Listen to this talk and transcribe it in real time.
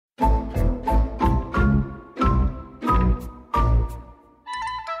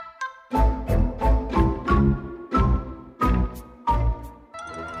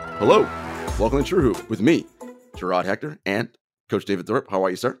Hello, welcome to True Hoop with me, Gerard Hector, and Coach David Thorpe. How are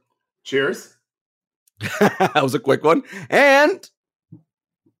you, sir? Cheers. That was a quick one. And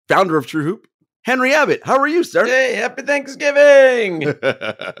founder of True Hoop, Henry Abbott. How are you, sir? Hey, happy Thanksgiving!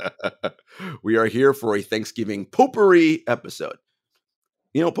 We are here for a Thanksgiving potpourri episode.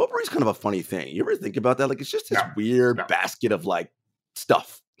 You know, potpourri is kind of a funny thing. You ever think about that? Like, it's just this weird basket of like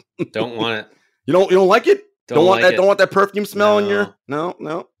stuff. Don't want it. You don't like it? Don't want like that. it. Don't want that perfume smell in No. your. No.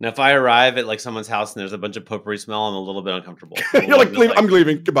 Now, if I arrive at like someone's house and there's a bunch of potpourri smell, I'm a little bit uncomfortable. You're like, I'm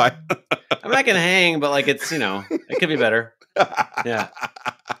leaving. Goodbye. I'm not gonna hang, but like it's it could be better. Yeah,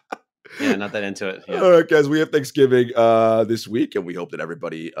 not that into it. Yeah. All right, guys, we have Thanksgiving this week, and we hope that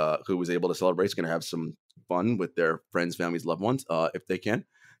everybody who was able to celebrate is going to have some fun with their friends, families, loved ones, if they can.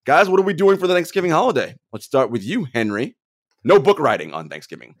 Guys, what are we doing for the Thanksgiving holiday? Let's start with you, Henry. No book writing on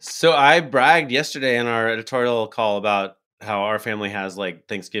Thanksgiving. So I bragged yesterday in our editorial call about how our family has like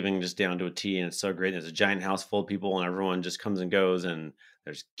Thanksgiving just down to a T, and it's so great. There's a giant house full of people, and everyone just comes and goes, and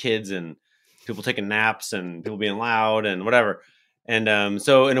there's kids and people taking naps and people being loud and whatever. And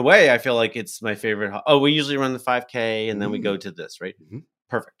so in a way, I feel like it's my favorite. We usually run the 5K, and then we go to this, right? Mm-hmm.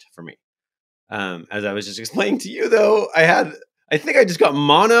 Perfect for me. As I was just explaining to you, though, I think I just got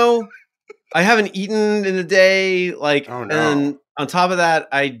mono. I haven't eaten in a day. And on top of that,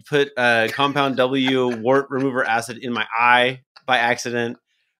 I put compound W wart remover acid in my eye by accident.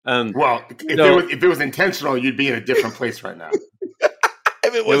 If it was intentional, you'd be in a different place right now.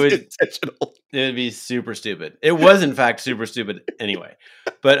 If it was intentional, it would be super stupid. It was, in fact, super stupid anyway.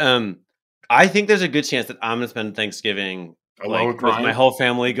 But I think there's a good chance that I'm going to spend Thanksgiving with my whole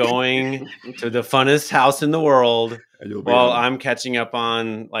family going to the funnest house in the world while I'm catching up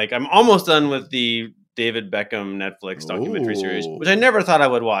on, I'm almost done with the David Beckham Netflix documentary series, which I never thought I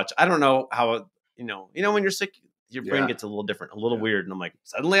would watch. I don't know how, when you're sick, your brain gets a little different, a little weird. And I'm like,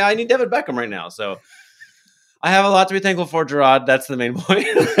 suddenly I need David Beckham right now. So I have a lot to be thankful for, Gerard. That's the main point.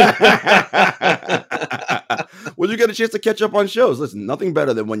 Well, you get a chance to catch up on shows. Listen, nothing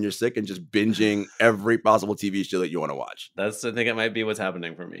better than when you're sick and just binging every possible TV show that you want to watch. I think it might be what's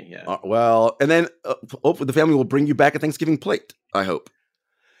happening for me. Yeah. And then hopefully the family will bring you back a Thanksgiving plate, I hope.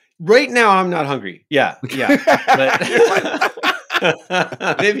 Right now, I'm not hungry. Yeah. But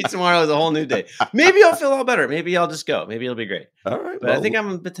maybe tomorrow is a whole new day. Maybe I'll feel all better. Maybe I'll just go. Maybe it'll be great. All right. But I think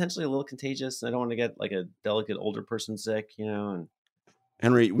I'm potentially a little contagious. I don't want to get like a delicate older person sick, And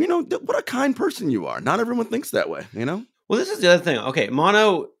Henry, we know what a kind person you are. Not everyone thinks that way, Well, this is the other thing. Okay,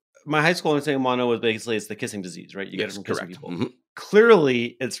 mono. My high school understanding mono was basically it's the kissing disease, right? You get it from kissing people. Mm-hmm.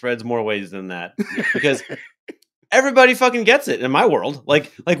 Clearly, it spreads more ways than that because everybody fucking gets it in my world.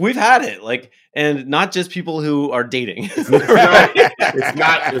 Like we've had it. And not just people who are dating.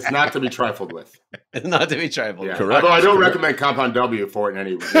 It's not to be trifled with. It's not to be trifled with. Correct. Although I don't recommend compound W for it in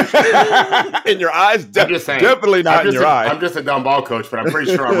any way. In your eyes? Definitely not in your eye. I'm just a dumb ball coach, but I'm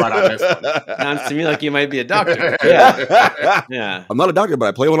pretty sure I'm right on this one. Sounds to me like you might be a doctor. Yeah. I'm not a doctor, but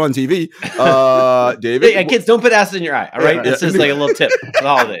I play one on TV. David? Hey, kids, don't put acid in your eye, all right? It's just like a little tip for the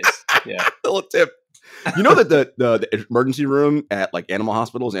holidays. Yeah. A little tip. You know that the emergency room at like animal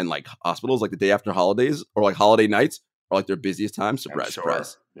hospitals and like hospitals, like the day after holidays or like holiday nights are like their busiest time.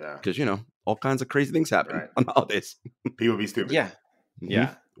 Surprise. Yeah. Because, all kinds of crazy things happen on holidays. People be stupid. Yeah. Mm-hmm.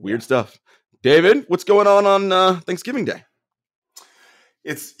 Yeah. Weird stuff. David, what's going on Thanksgiving Day?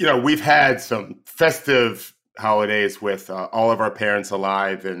 It's, we've had some festive holidays with all of our parents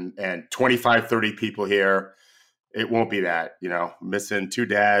alive and 25, 30 people here. It won't be that, missing two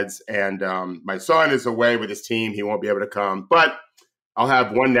dads. And my son is away with his team. He won't be able to come. But I'll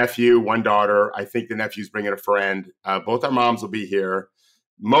have one nephew, one daughter. I think the nephew's bringing a friend. Both our moms will be here.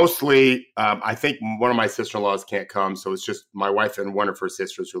 Mostly, I think one of my sister-in-laws can't come. So it's just my wife and one of her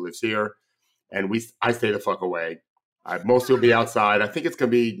sisters who lives here. And I stay the fuck away. Mostly will be outside. I think it's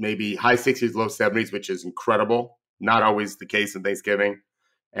going to be maybe high 60s, low 70s, which is incredible. Not always the case in Thanksgiving.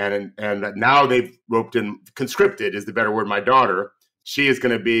 And now they've roped in, conscripted is the better word, my daughter. She is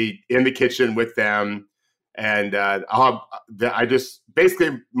going to be in the kitchen with them. And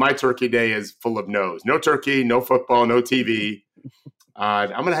basically my turkey day is full of no's. No turkey, no football, no TV. I'm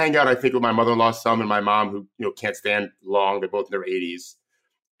going to hang out, I think, with my mother-in-law's son and my mom who can't stand long. They're both in their 80s.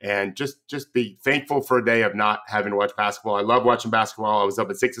 And just be thankful for a day of not having to watch basketball. I love watching basketball. I was up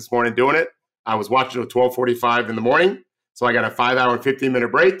at 6 this morning doing it. I was watching at 12:45 in the morning. So I got a 5-hour and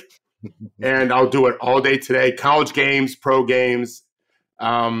 15-minute break, and I'll do it all day today. College games, pro games.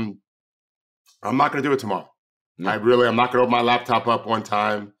 I'm not going to do it tomorrow. No. I'm not going to open my laptop up one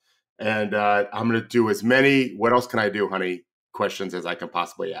time, and I'm going to do as many, what else can I do, honey, questions as I can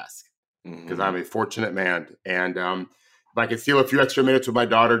possibly ask, because I'm a fortunate man. And If I can steal a few extra minutes with my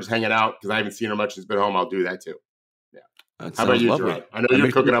daughter, just hanging out because I haven't seen her much since she's been home, I'll do that too. Yeah. How about you, Gerard? I know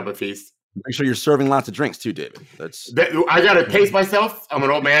you're cooking up a feast. Make sure you're serving lots of drinks too, David. I got to pace myself. I'm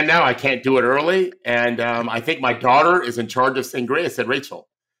an old man now. I can't do it early. And I think my daughter is in charge of sangria. I said, Rachel,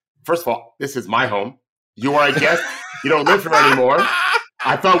 first of all, this is my home. You are a guest. You don't live here anymore.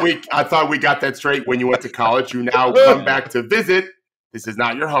 I thought we got that straight when you went to college. You now come back to visit. This is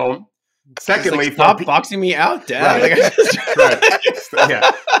not your home. Secondly, stop boxing me out, Dad. Right. Right.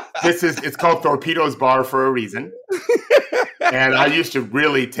 Yeah. It's called Torpedo's Bar for a reason. And I used to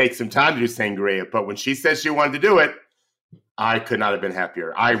really take some time to do sangria, but when she said she wanted to do it, I could not have been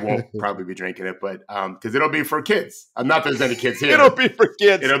happier. I won't probably be drinking it, but because it'll be for kids. Not that there's any kids here. It'll be for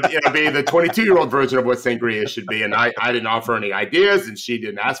kids. It'll be the 22-year-old version of what sangria should be. And I didn't offer any ideas, and she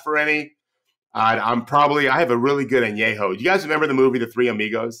didn't ask for any. I have a really good añejo. Do you guys remember the movie The Three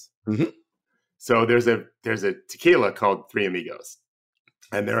Amigos? Mm-hmm. So there's a tequila called Three Amigos,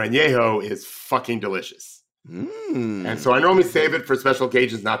 and their añejo is fucking delicious. And so I normally save it for special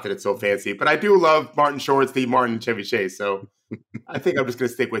occasions. Not that it's so fancy, but I do love Martin Short, Steve Martin, and Chevy Chase. So I think I'm just going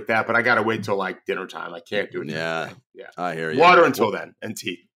to stick with that. But I got to wait till like dinner time. I can't do it. Yeah, I hear you. Water until then, and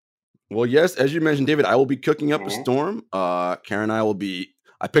tea. Well, yes, as you mentioned, David, I will be cooking up a storm. Karen and I will be.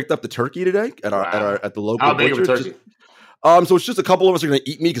 I picked up the turkey today at the local. How big of a turkey? So it's just a couple of us are going to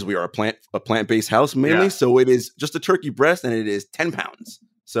eat meat because we are a plant-based house mainly. Yeah. So it is just a turkey breast, and it is 10 pounds.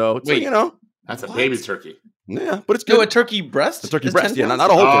 So it's that's a baby turkey. Yeah, but it's good. No, a turkey breast? A turkey breast, not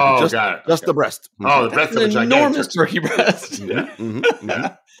a whole turkey, just the breast. Oh, the breast of a gigantic enormous turkey breast. Yeah.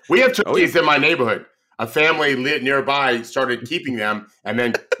 Yeah. We have turkeys in my neighborhood. A family nearby started keeping them and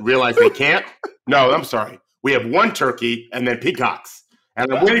then realized they can't. No, I'm sorry. We have one turkey and then peacocks.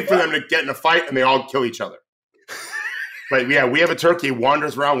 And I'm waiting for them to get in a fight and they all kill each other. But yeah, we have a turkey,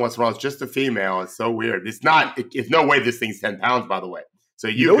 wanders around once in a while. It's just a female. It's so weird. It's no way this thing's 10 pounds, by the way. So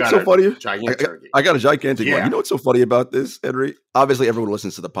you know what's so funny? I got a gigantic one. You know what's so funny about this, Henry? Obviously, everyone who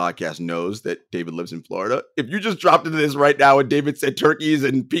listens to the podcast knows that David lives in Florida. If you just dropped into this right now and David said turkeys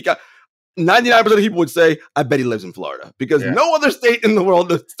and peacock, 99% of people would say, I bet he lives in Florida. Because no other state in the world,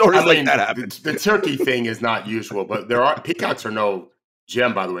 the stories like that happen. The turkey thing is not usual, but peacocks are no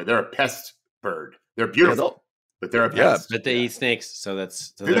gem, by the way. They're a pest bird. They're beautiful, but they're a pest. But they eat snakes, so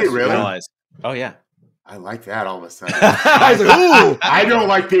that's... Do they really? Realized. Oh, yeah. I like that all of a sudden. I was like, ooh, I don't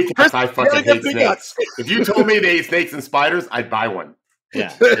like peacocks. I fucking hate snakes. If you told me they ate snakes and spiders, I'd buy one.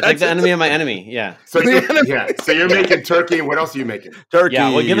 Yeah, it's like the enemy of my enemy. Yeah. So you're making turkey, and what else are you making? Turkey. Yeah.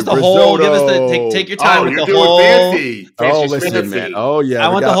 Well, give us the whole. Give us the. Take your time with the whole. Fancy listen, man. Oh yeah. I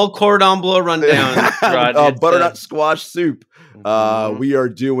want the whole cordon bleu rundown. Butternut squash soup. We are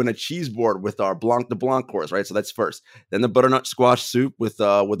doing a cheese board with our Blanc de Blanc course, right? So that's first. Then the butternut squash soup with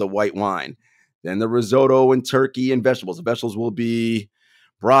a white wine. Then the risotto and turkey and vegetables. The vegetables will be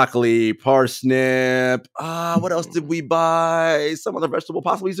broccoli, parsnip. What else did we buy? Some other vegetable,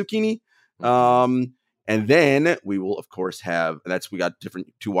 possibly zucchini. And then we will, of course, have, we got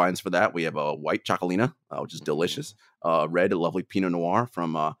different 2 wines for that. We have a white Chocolina, which is delicious. Red, a lovely Pinot Noir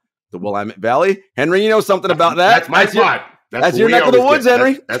from the Willamette Valley. Henry, you know something about that. That's my spot. That's your neck of the woods,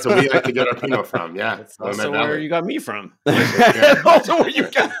 Henry. That's where we like to get our Pinot from. Yeah. That's also where you got me from. Also where you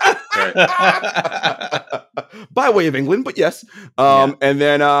got by way of England, but yes. And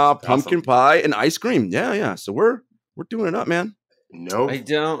then pumpkin pie and ice cream. Yeah. So we're doing it up, man. No, I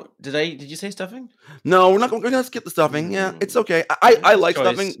don't. Did you say stuffing? No, we're not going to skip the stuffing. Yeah, it's okay. I like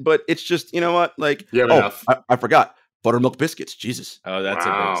stuffing, but it's just, you know what? Like, enough. I forgot. Buttermilk biscuits. Jesus. Oh, that's a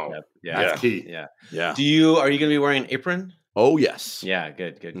big step. Yeah, that's key. Yeah. Are you going to be wearing an apron? Oh, yes. Yeah,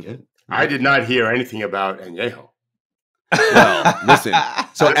 good. I did not hear anything about añejo. Well, listen.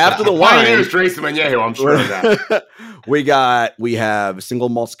 So after the wine, Pioneers drink some añejo. I'm sure of that. we have single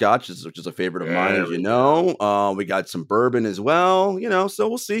malt scotch, which is a favorite of mine, as you know. We got some bourbon as well. You know, so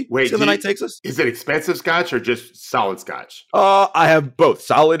we'll see. Wait, see how the night takes us. Is it expensive scotch or just solid scotch? I have both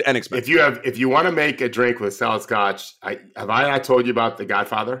solid and expensive. If you want to make a drink with solid scotch, have I not told you about The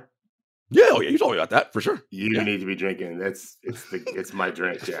Godfather? Yeah, you told me about that for sure. You need to be drinking. It's my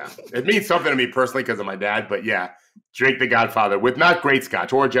drink. Yeah, it means something to me personally because of my dad. But yeah, drink The Godfather with not great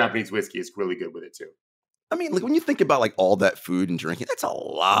scotch or Japanese whiskey is really good with it too. I mean, like when you think about like all that food and drinking, that's a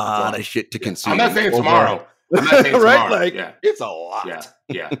lot of shit to consume. I'm not saying tomorrow. I'm not saying right? tomorrow. Like, it's a lot.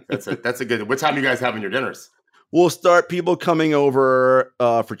 Yeah. That's a good. What time are you guys having your dinners? We'll start people coming over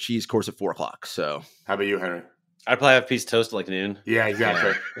for cheese course at 4:00. So, how about you, Henry? I'd probably have a piece of toast at like noon. Yeah,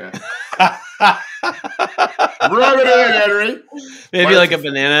 exactly. Yeah. Rub it in, Henry. Maybe like a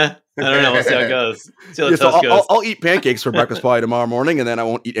banana. I don't know. We'll see how it goes. See how the toast goes. I'll eat pancakes for breakfast probably tomorrow morning, and then I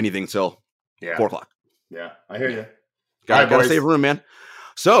won't eat anything till 4:00. Yeah, I hear you. Gotta save room, man.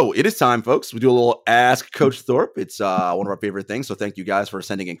 So it is time, folks. We do a little Ask Coach Thorpe. It's one of our favorite things. So thank you guys for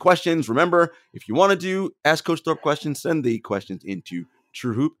sending in questions. Remember, if you want to do Ask Coach Thorpe questions, send the questions into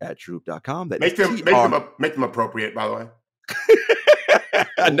truehoop@truehoop.com. That make them appropriate, by the way.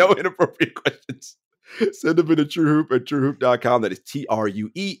 No inappropriate questions. Send them into truehoop@truehoop.com. That is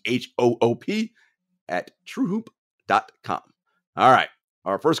TRUEHOOP @truehoop.com. All right.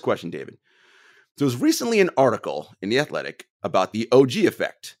 Our first question, David. There was recently an article in The Athletic about the OG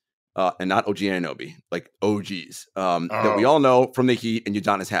effect, and not OG Anunoby, like OGs, that we all know from the Heat and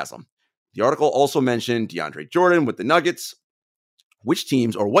Udonis Haslem. The article also mentioned DeAndre Jordan with the Nuggets. Which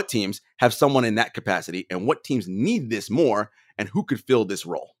teams or what teams have someone in that capacity, and what teams need this more, and who could fill this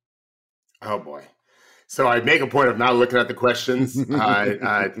role? Oh, boy. So I make a point of not looking at the questions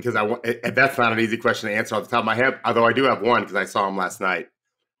because that's not an easy question to answer off the top of my head, although I do have one because I saw him last night.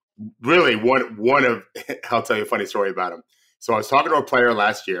 Really, one of I'll tell you a funny story about him. So I was talking to a player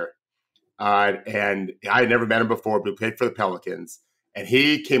last year, and I had never met him before, but he played for the Pelicans, and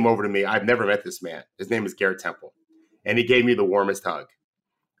he came over to me. I've never met this man. His name is Garrett Temple, and he gave me the warmest hug.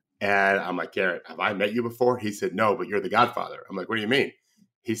 And I'm like, Garrett, have I met you before? He said, no, but you're the Godfather. I'm like, what do you mean?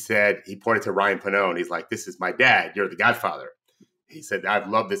 He said, he pointed to Ryan Pannone. He's like, this is my dad. You're the Godfather. He said, I've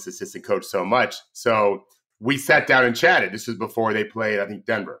loved this assistant coach so much. So we sat down and chatted. This was before they played, I think,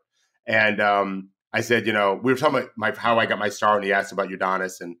 Denver. And I said, we were talking about how I got my start, and he asked about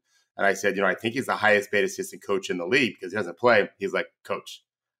Udonis. And I said, I think he's the highest paid assistant coach in the league because he doesn't play. He's like, Coach,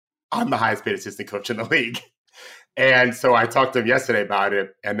 I'm the highest paid assistant coach in the league. And so I talked to him yesterday about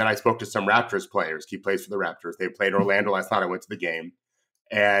it. And then I spoke to some Raptors players. He plays for the Raptors. They played Orlando last night. I went to the game.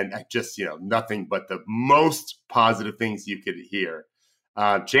 And I just, nothing but the most positive things you could hear.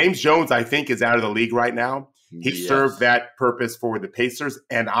 James Jones, I think, is out of the league right now. He served that purpose for the Pacers.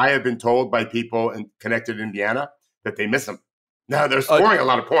 And I have been told by people connected to Indiana that they miss him. Now, they're scoring a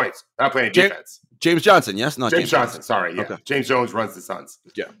lot of points. They're not playing defense. James Johnson, yes? Not James Johnson. Sorry, yeah. Okay. James Jones runs the Suns.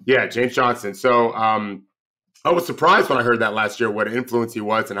 Yeah, James Johnson. So I was surprised when I heard that last year, what an influence he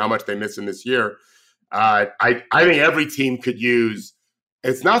was and how much they missed him this year. I think every team could use –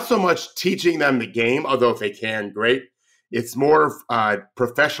 it's not so much teaching them the game, although if they can, great. It's more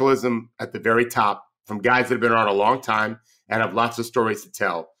professionalism at the very top from guys that have been around a long time and have lots of stories to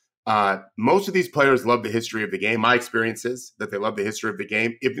tell. Most of these players love the history of the game. My experience is that they love the history of the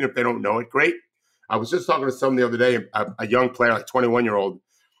game, even if they don't know it great. I was just talking to someone the other day, a young player, like 21-year-old,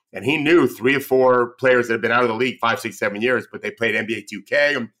 and he knew 3 or 4 players that have been out of the league 5, 6, 7 years, but they played NBA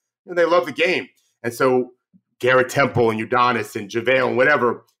 2K, and they love the game. And so Garrett Temple and Udonis and JaVale and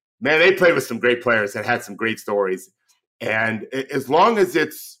whatever, man, they played with some great players that had some great stories. And as long as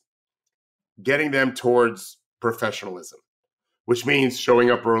it's getting them towards professionalism, which means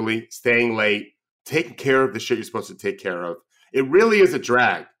showing up early, staying late, taking care of the shit you're supposed to take care of, it really is a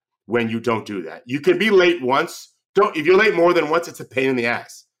drag when you don't do that. You can be late once. If you're late more than once, it's a pain in the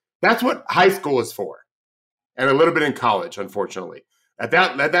ass. That's what high school is for, and a little bit in college, unfortunately. At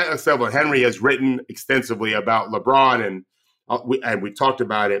that level, Henry has written extensively about LeBron, and we talked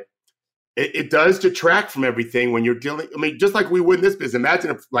about it. It does detract from everything when you're dealing. I mean, just like we would in this business.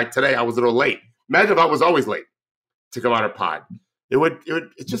 Imagine if, like today, I was a little late. Imagine if I was always late to come out of pod.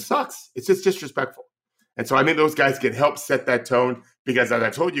 It just sucks. It's just disrespectful. And so I think those guys can help set that tone because, as I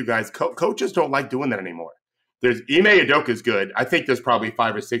told you guys, coaches don't like doing that anymore. Ime Udoka is good. I think there's probably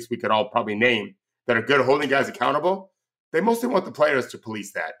 5 or 6 we could all probably name that are good at holding guys accountable. They mostly want the players to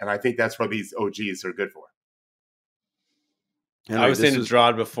police that. And I think that's what these OGs are good for. And I was saying to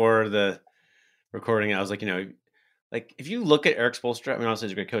Drod before the recording, I was like, like if you look at Eric Spoelstra, I mean, obviously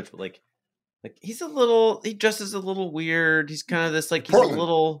he's a great coach, but like he dresses a little weird. He's kind of this, like, he's Portland. A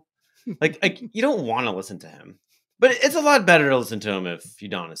little, like you don't want to listen to him. But it's a lot better to listen to him if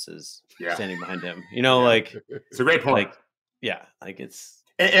Udonis is standing behind him. Like it's a great point. It's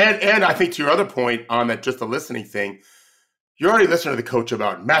and I think to your other point on that, just the listening thing, you're already listening to the coach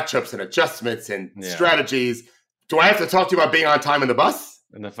about matchups and adjustments and strategies. Do I have to talk to you about being on time in the bus?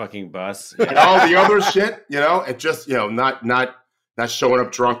 In the fucking bus. And all the other shit, and just, not showing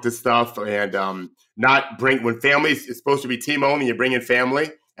up drunk to stuff and not bring, when family is supposed to be team only, you bring in family.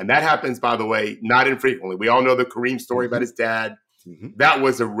 And that happens, by the way, not infrequently. We all know the Kareem story about his dad. Mm-hmm. That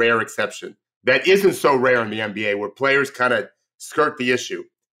was a rare exception. That isn't so rare in the NBA where players kind of skirt the issue.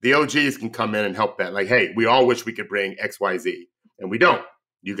 The OGs can come in and help that. Like, hey, we all wish we could bring X, Y, Z. And we don't.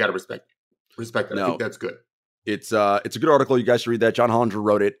 You got to respect that. No. I think that's good. It's a good article. You guys should read that. John Hollinger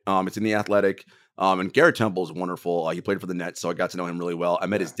wrote it. It's in The Athletic. And Garrett Temple is wonderful. He played for the Nets, so I got to know him really well. I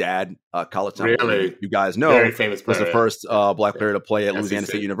met his dad, College Temple. Really? You guys know, Very famous player, was the first black player to play at SEC. Louisiana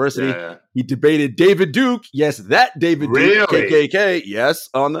State University. Yeah. He debated David Duke. Yes, that David Duke, KKK. Yes,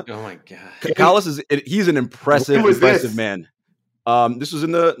 on the. Oh my God. Collis he's an impressive this? man. This was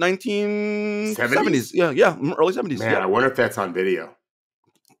in the 1970s. Yeah, early 70s. Man, yeah. I wonder if that's on video.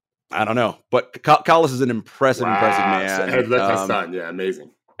 I don't know, but Collis is an impressive man. Hey, look, his son, yeah,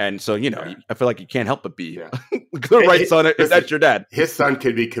 amazing. And so, I feel like you can't help but be the right son if that's your dad. His son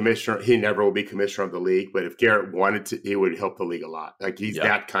could be commissioner. He never will be commissioner of the league, but if Garrett wanted to, he would help the league a lot. Like he's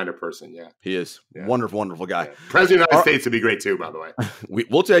that kind of person. Yeah, he is wonderful, wonderful guy. Yeah. President of the United States would be great too, by the way.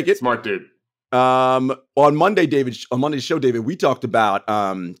 We'll take it. Smart dude. On Monday's show, David, we talked about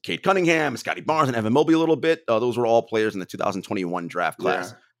Cade Cunningham, Scotty Barnes, and Evan Mobley a little bit. Those were all players in the 2021 draft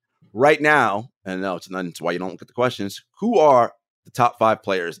class. Yeah. Right now, and no, it's why you don't look at the questions. Who are the top 5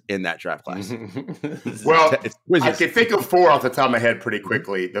 players in that draft class? Well, I can think of 4 off the top of my head pretty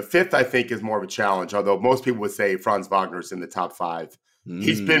quickly. The 5th, I think, is more of a challenge, although most people would say Franz Wagner's in the top 5.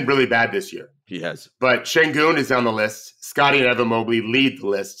 He's been really bad this year. He has. But Şengün is on the list. Scotty and Evan Mobley lead the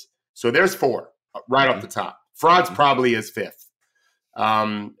list. So there's 4 right off the top. Franz probably is 5th.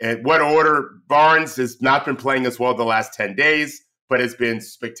 And what order? Barnes has not been playing as well the last 10 days, but has been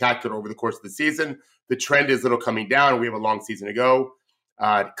spectacular over the course of the season. The trend is a little coming down. We have a long season to go.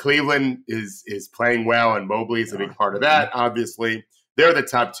 Cleveland is playing well, and Mobley is a big part of that, obviously. They're the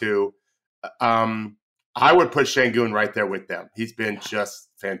top 2. I would put Şengün right there with them. He's been just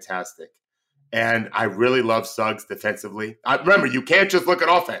fantastic. And I really love Suggs defensively. Remember, you can't just look at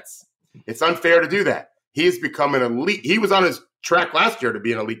offense. It's unfair to do that. He's become an elite. He was on his track last year to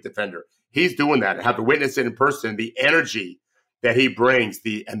be an elite defender. He's doing that. I have to witness it in person, the energy that he brings,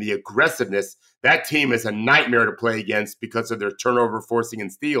 and the aggressiveness. That team is a nightmare to play against because of their turnover forcing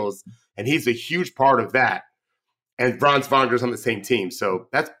and steals, and he's a huge part of that. And Franz Wagner's on the same team, so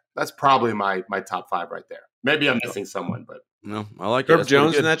that's probably my top 5 right there. Maybe I'm missing someone, but no, I like Herb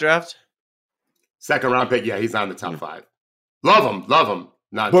Jones in that draft. 2nd round pick, yeah, he's on the top 5. Love him.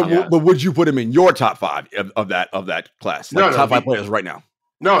 But would you put him in your top 5 of that class? Like top 5 players right now.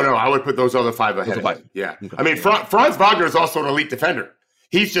 No, I would put those other 5 ahead of him. Yeah. Okay. I mean, Franz Wagner is also an elite defender.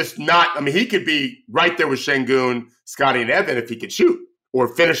 He's just not – I mean, he could be right there with Şengün, Scotty, and Evan if he could shoot or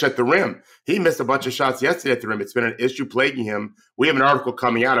finish at the rim. He missed a bunch of shots yesterday at the rim. It's been an issue plaguing him. We have an article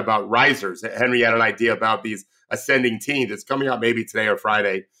coming out about risers. Henry had an idea about these ascending teams. It's coming out maybe today or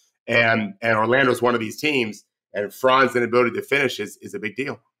Friday. And Orlando's one of these teams. And Franz's inability to finish is a big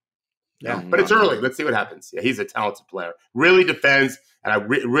deal. Yeah, but it's early. Let's see what happens. Yeah, he's a talented player. Really defends, and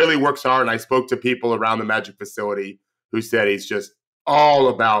really works hard. And I spoke to people around the Magic facility who said he's just all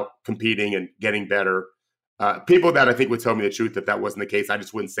about competing and getting better. People that I think would tell me the truth that wasn't the case. I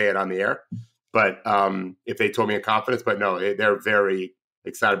just wouldn't say it on the air. But if they told me in confidence, but no, they're very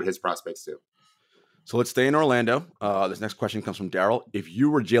excited about his prospects too. So let's stay in Orlando. This next question comes from Daryl. If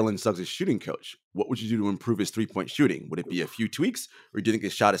you were Jalen Suggs' shooting coach, what would you do to improve his 3-point shooting? Would it be a few tweaks, or do you think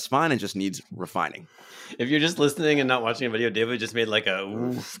his shot is fine and just needs refining? If you're just listening and not watching a video, David just made like a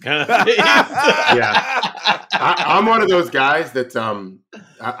oof kind of face. Yeah. I'm one of those guys that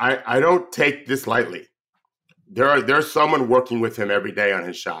I don't take this lightly. There's someone working with him every day on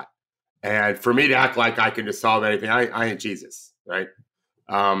his shot. And for me to act like I can just solve anything, I ain't Jesus, right?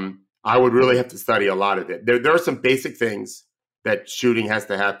 I would really have to study a lot of it. There are some basic things that shooting has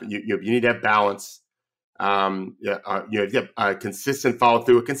to happen. You need to have balance. You have consistent follow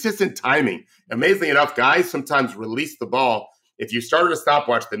through, a consistent timing. Amazingly enough, guys sometimes release the ball. If you started a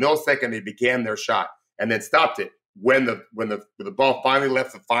stopwatch, the millisecond they began their shot and then stopped it, when the ball finally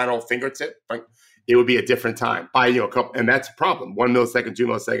left the final fingertip, it would be a different time by a couple, and that's a problem. 1 millisecond, 2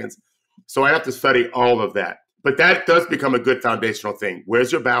 milliseconds. So I have to study all of that. But that does become a good foundational thing.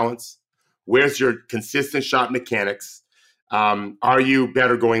 Where's your balance? Where's your consistent shot mechanics? Are you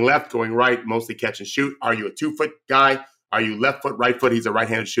better going left, going right, mostly catch and shoot? Are you a 2-foot guy? Are you left foot, right foot? He's a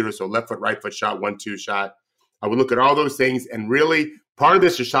right-handed shooter, so left foot, right foot shot, 1-2 shot. I would look at all those things, and really part of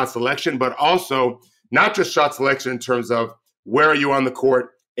this is shot selection, but also not just shot selection in terms of where are you on the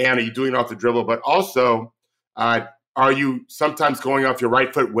court and are you doing it off the dribble, but also are you sometimes going off your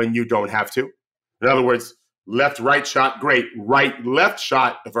right foot when you don't have to? In other words, left-right shot, great. Right-left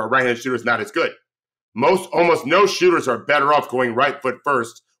shot, if our right-handed shooter is not as good. Almost no shooters are better off going right foot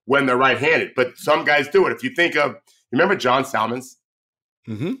first when they're right-handed, but some guys do it. If you think of, remember John Salmons?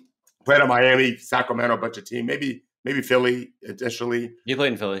 Mm-hmm. Played at Miami, Sacramento, a bunch of teams, maybe Philly additionally. He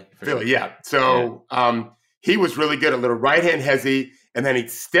played in Philly. Philly, sure. Yeah. So he was really good at little right-hand hezzy, and then he'd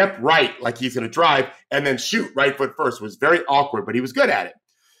step right like he's going to drive, and then shoot right foot first. It was very awkward, but he was good at it.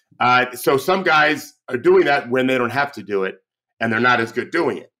 So some guys are doing that when they don't have to do it, and they're not as good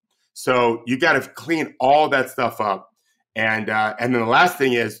doing it. So you got to clean all that stuff up. And then the last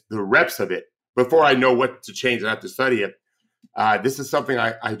thing is the reps of it. Before I know what to change, I have to study it. This is something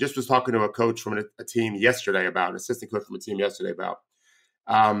I just was talking to a coach from a team yesterday about, an assistant coach from a team yesterday about.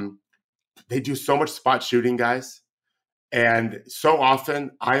 They do so much spot shooting, guys. And so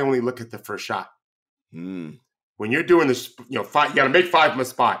often I only look at the first shot. When you're doing this, you got to make 5 from a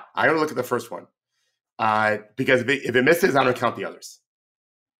spot. I only look at the first one. Because if it misses, I don't count the others.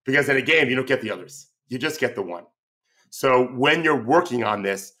 Because in a game, you don't get the others. You just get the one. So when you're working on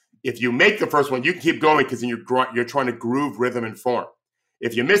this, if you make the first one, you can keep going because you're trying to groove rhythm and form.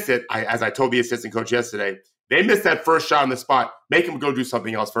 If you miss it, as I told the assistant coach yesterday, they missed that first shot on the spot. Make them go do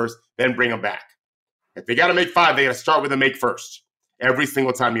something else first, then bring them back. If they got to make 5, they got to start with a make first. Every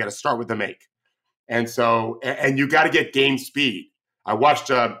single time, you got to start with the make. And so, and you got to get game speed. I'll just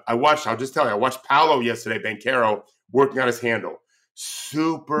tell you, I watched Paolo yesterday, Banchero, working on his handle.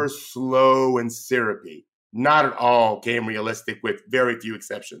 Super slow and syrupy. Not at all game realistic with very few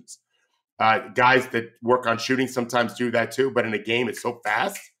exceptions. Guys that work on shooting sometimes do that too, but in a game, it's so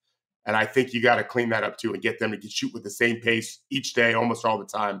fast. And I think you got to clean that up too and get them to shoot with the same pace each day, almost all the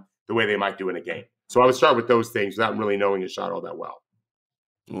time, the way they might do in a game. So I would start with those things without really knowing a shot all that well.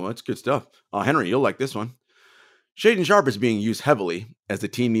 Well, that's good stuff. Henry, you'll like this one. Shaden Sharp is being used heavily as the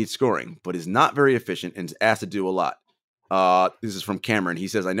team needs scoring, but is not very efficient and is asked to do a lot. This is from Cameron. He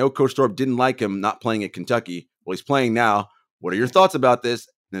says, I know Coach Thorpe didn't like him not playing at Kentucky. Well, he's playing now. What are your thoughts about this?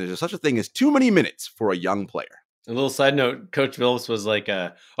 And there's such a thing as too many minutes for a young player. A little side note, Coach Phillips was like,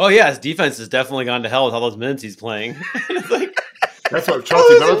 oh, yeah, his defense has definitely gone to hell with all those minutes he's playing. It's like, that's what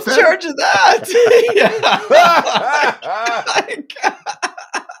Chauncey Phillips said? Who's in charge of that?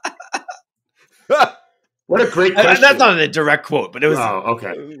 What a great question. That's not a direct quote, but it was. Oh,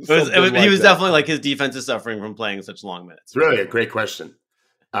 okay. He was definitely like his defense is suffering from playing such long minutes. It's really a great question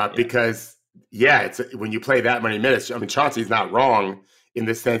because, it's when you play that many minutes. I mean, Chauncey's not wrong in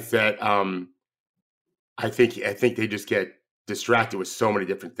the sense that I think they just get distracted with so many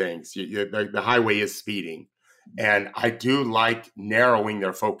different things. The highway is speeding, and I do like narrowing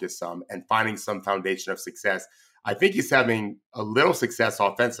their focus some and finding some foundation of success. I think he's having a little success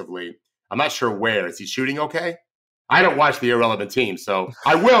offensively. I'm not sure where. Is he shooting okay? I don't watch the irrelevant team, so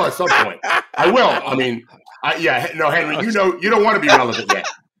I will at some point. I will. I mean, Henry, you don't want to be relevant yet.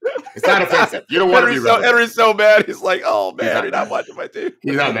 It's not offensive. You don't want to be relevant. Henry's so mad. He's like, oh, man, you're not watching my team.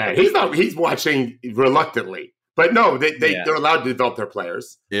 He's not mad. He's watching reluctantly. But no, they're allowed to develop their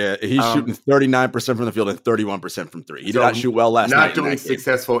players. Yeah, he's shooting 39% from the field and 31% from 3. He did not shoot well last night. Not doing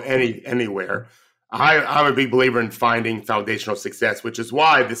successful anywhere. I'm a big believer in finding foundational success, which is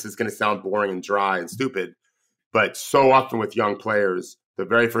why this is going to sound boring and dry and stupid. But so often with young players, the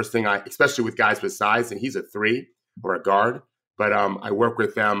very first thing especially with guys with size, and he's a 3 or a guard, but I work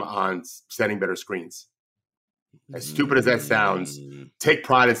with them on setting better screens. As stupid as that sounds, take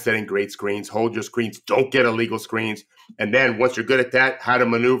pride in setting great screens. Hold your screens. Don't get illegal screens. And then once you're good at that, how to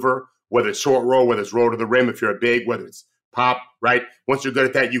maneuver, whether it's short roll, whether it's roll to the rim, if you're a big, whether it's pop, right? Once you're good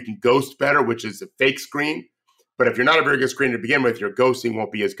at that, you can ghost better, which is a fake screen. But if you're not a very good screen to begin with, your ghosting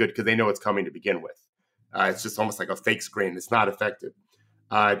won't be as good because they know it's coming to begin with. It's just almost like a fake screen. It's not effective.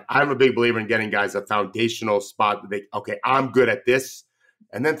 I'm a big believer in getting guys a foundational spot. I'm good at this.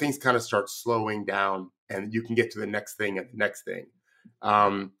 And then things kind of start slowing down and you can get to the next thing and the next thing.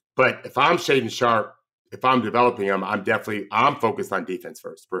 But if I'm Shaden Sharp, if I'm developing him, I'm focused on defense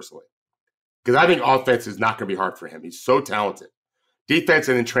first, personally. Because I think offense is not going to be hard for him. He's so talented. Defense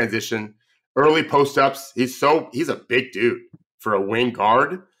and in transition, early post-ups. He's a big dude for a wing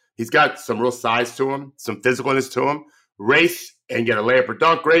guard. He's got some real size to him, some physicalness to him. Race and get a layup or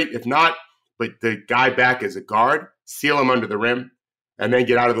dunk, great. If not, but the guy back as a guard, seal him under the rim, and then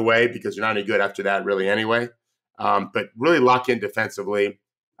get out of the way because you're not any good after that really anyway. But really lock in defensively.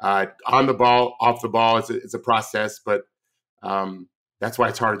 On the ball, off the ball, it's a process, but that's why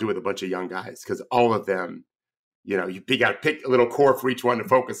it's hard to do with a bunch of young guys because all of them, you got to pick a little core for each one to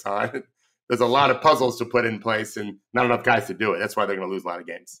focus on. There's a lot of puzzles to put in place and not enough guys to do it. That's why they're going to lose a lot of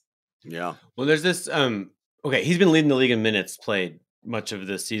games. Yeah. Well, there's this. He's been leading the league in minutes played much of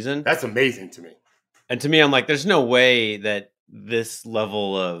this season. That's amazing to me. And to me, I'm like, there's no way that this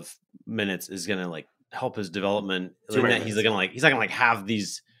level of minutes is going to help his development. He's not going to have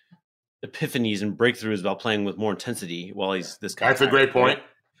these epiphanies and breakthroughs about playing with more intensity while he's this guy. That's a great point.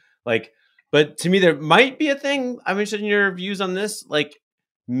 But to me, there might be a thing. I'm interested in your views on this.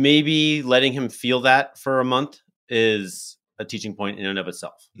 Maybe letting him feel that for a month is a teaching point in and of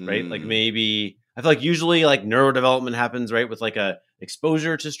itself, right? Maybe I feel like usually neurodevelopment happens right with a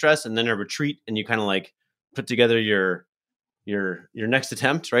exposure to stress and then a retreat, and you kind of like put together your next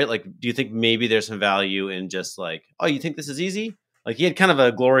attempt, right? Like, do you think maybe there's some value in just like, oh, you think this is easy? Like, he had kind of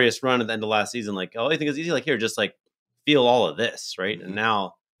a glorious run at the end of last season. Like, oh, you think it's easy? Like, here, just like feel all of this, right? And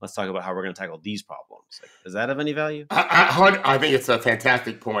now let's talk about how we're going to tackle these problems. Like, does that have any value? I think it's a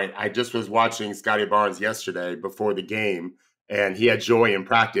fantastic point. I just was watching Scotty Barnes yesterday before the game, and he had joy in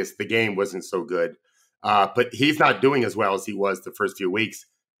practice. The game wasn't so good, but he's not doing as well as he was the first few weeks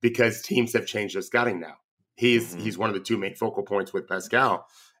because teams have changed their scouting now. He's one of the two main focal points with Pascal,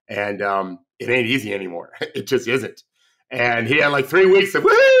 and it ain't easy anymore. It just isn't. And he had like 3 weeks of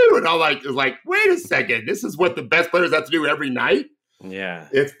woo, and I was like, wait a second, this is what the best players have to do every night. Yeah,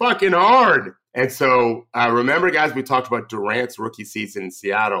 it's fucking hard. And so remember, guys, we talked about Durant's rookie season in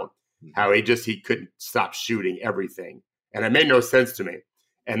Seattle, how he couldn't stop shooting everything, and it made no sense to me.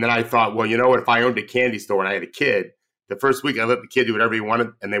 And then I thought, well, you know what? If I owned a candy store and I had a kid, the first week I let the kid do whatever he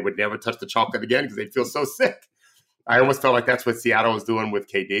wanted, and they would never touch the chocolate again because they'd feel so sick. I almost felt like that's what Seattle was doing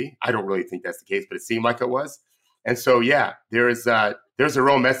with KD. I don't really think that's the case, but it seemed like it was. And so, yeah, there's a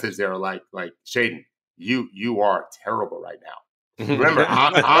real message there, like Shaden, you are terrible right now. Remember,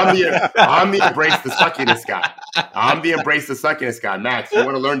 I'm the embrace the suckiness guy. I'm the embrace the suckiness guy. Max, you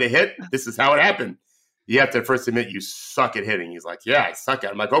want to learn to hit? This is how it happened. You have to first admit you suck at hitting. He's like, yeah, I suck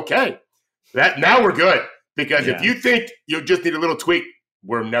at it. I'm like, okay, now we're good. Because if you think you just need a little tweak,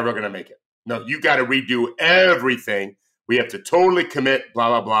 we're never going to make it. No, you got to redo everything. We have to totally commit, blah,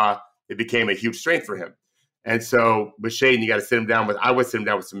 blah, blah. It became a huge strength for him. And so with Shaden, you got to sit him down I would sit him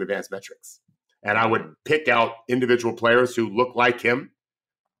down with some advanced metrics. And I would pick out individual players who look like him.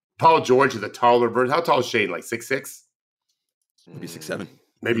 Paul George is a taller version. How tall is Shaden? Like 6'6"? Maybe 6'7".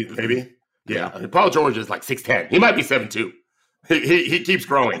 Maybe. Yeah. I mean, Paul George is like 6'10". He might be 7'2". He keeps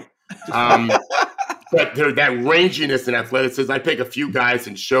growing. But there's that ranginess and athleticism. I pick a few guys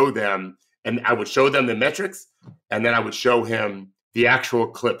and show them, and I would show them the metrics, and then I would show him the actual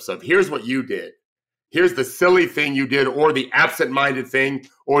clips of here's what you did. Here's the silly thing you did, or the absent-minded thing,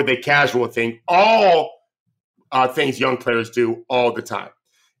 or the casual thing. All things young players do all the time.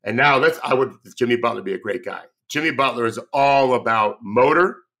 And now Jimmy Butler be a great guy. Jimmy Butler is all about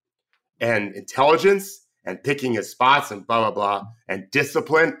motor and intelligence and picking his spots and blah, blah, blah, and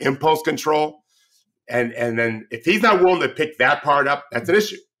discipline, impulse control. And then if he's not willing to pick that part up, that's an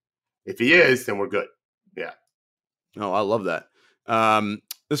issue. If he is, then we're good. Yeah. Oh, I love that.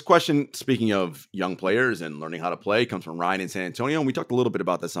 This question, speaking of young players and learning how to play, comes from Ryan in San Antonio. And we talked a little bit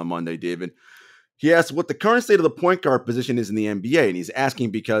about this on Monday, David. He asked what the current state of the point guard position is in the NBA. And he's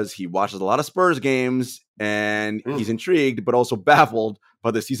asking because he watches a lot of Spurs games and he's intrigued, but also baffled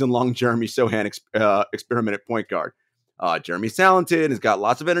by the season-long Jeremy Sohan experiment at point guard. Jeremy's talented, has got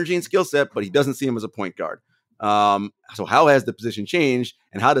lots of energy and skill set, but he doesn't see him as a point guard. So how has the position changed,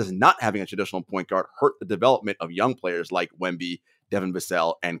 and how does not having a traditional point guard hurt the development of young players like Wemby, Devin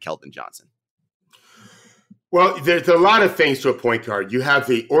Vassell, and Keldon Johnson? Well, there's a lot of things to a point guard. You have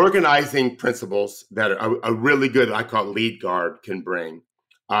the organizing principles that a really good, I call it lead guard, can bring.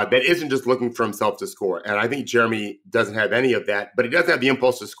 That isn't just looking for himself to score. And I think Jeremy doesn't have any of that, but he doesn't have the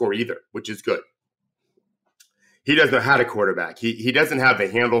impulse to score either, which is good. He doesn't know how to quarterback. He doesn't have the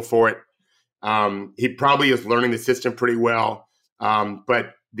handle for it. He probably is learning the system pretty well.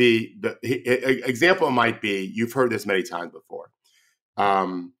 But the example might be, you've heard this many times before.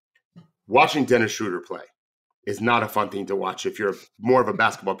 Watching Dennis Schroeder play is not a fun thing to watch if you're more of a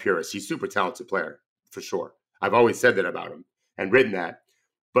basketball purist. He's a super talented player, for sure. I've always said that about him and written that.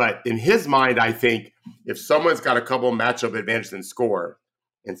 But in his mind, I think if someone's got a couple matchup advantages in score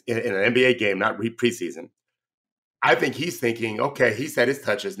in an NBA game, not preseason, I think he's thinking, okay, he's had his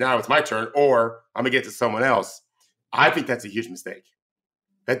touches. Now it's my turn, or I'm going to get to someone else. I think that's a huge mistake.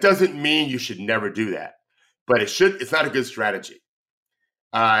 That doesn't mean you should never do that, but it's not a good strategy.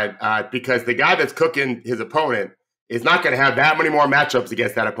 Because the guy that's cooking his opponent is not going to have that many more matchups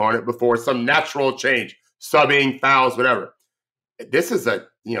against that opponent before some natural change, subbing, fouls, whatever. This is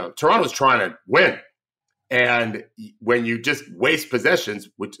Toronto's trying to win. And when you just waste possessions,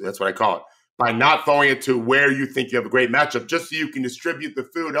 which that's what I call it, by not throwing it to where you think you have a great matchup, just so you can distribute the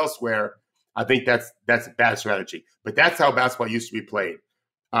food elsewhere, I think that's a bad strategy. But that's how basketball used to be played.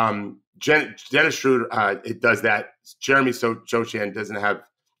 Dennis Schroeder, it does that. Jeremy Sochan doesn't have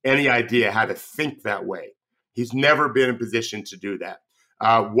any idea how to think that way. He's never been in position to do that.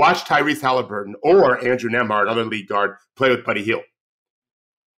 Watch Tyrese Halliburton or Andrew Nembhard, another lead guard, play with Buddy Hield.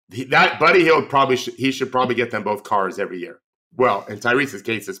 Buddy Hield he should probably get them both cars every year. Well, in Tyrese's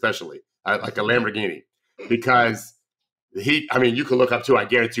case especially, like a Lamborghini, because you can look up too. I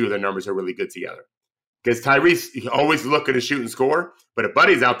guarantee you their numbers are really good together. because Tyrese always looking to shoot and score. But if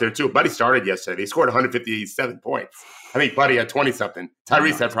Buddy's out there too, Buddy started yesterday. He scored 157 points. I think Buddy had 20-something.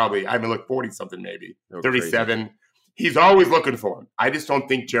 Tyrese had probably, I haven't looked, 40-something maybe, 37. Crazy. He's always looking for him. I just don't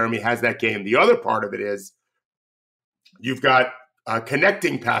think Jeremy has that game. The other part of it is you've got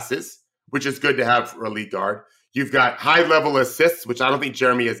connecting passes, which is good to have for a lead guard. You've got high-level assists, which I don't think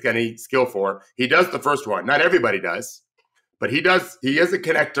Jeremy has got any skill for. He does the first one. Not everybody does, but he does. He is a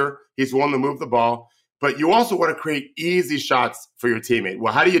connector. He's willing to move the ball. But you also want to create easy shots for your teammate.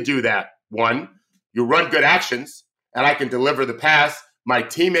 Well, how do you do that? One, you run good actions, and I can deliver the pass. My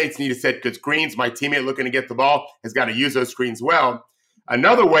teammates need to set good screens. My teammate looking to get the ball has got to use those screens well.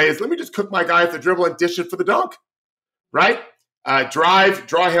 Another way is let me just cook my guy at the dribble and dish it for the dunk, right? Drive,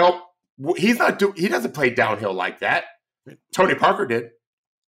 draw help. He doesn't play downhill like that. Tony Parker did.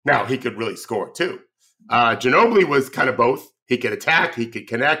 Now, he could really score too. Ginobili was kind of both. He could attack. He could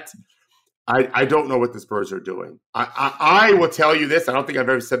connect. I don't know what the Spurs are doing. I will tell you this. I don't think I've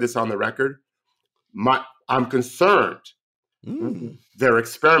ever said this on the record. I'm concerned. Their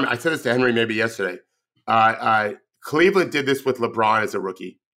experiment. I said this to Henry maybe yesterday. Cleveland did this with LeBron as a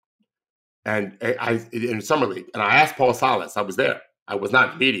rookie, and in summer league. And I asked Paul Salas. I was there. I was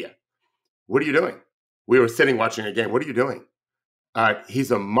not in media. What are you doing? We were sitting watching a game. What are you doing?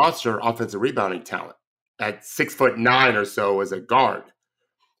 He's a monster offensive rebounding talent at 6'9" or so as a guard.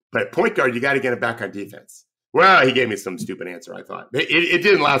 But at point guard, you got to get him back on defense. Well, he gave me some stupid answer, I thought. It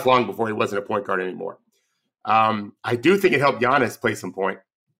didn't last long before he wasn't a point guard anymore. I do think it helped Giannis play some point.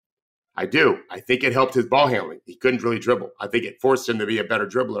 I do. I think it helped his ball handling. He couldn't really dribble. I think it forced him to be a better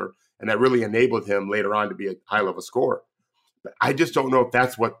dribbler, and that really enabled him later on to be a high-level scorer. But I just don't know if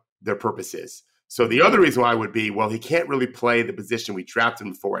that's what their purpose is. So the other reason why would be, well, he can't really play the position we drafted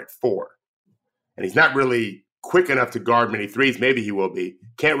him for at 4. And he's not really quick enough to guard many threes. Maybe he will be.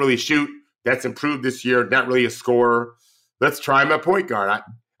 Can't really shoot. That's improved this year. Not really a scorer. Let's try him at point guard.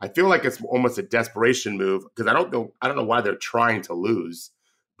 I feel like it's almost a desperation move because I don't know why they're trying to lose,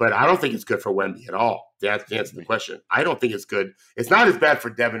 but I don't think it's good for Wemby at all. To answer the question, I don't think it's good. It's not as bad for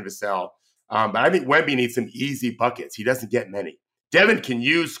Devin Vassell, but I think Wemby needs some easy buckets. He doesn't get many. Devin can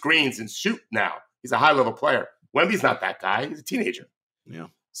use screens and shoot now. He's a high-level player. Wemby's not that guy. He's a teenager. Yeah.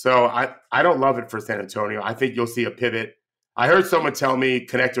 So I don't love it for San Antonio. I think you'll see a pivot. I heard someone tell me,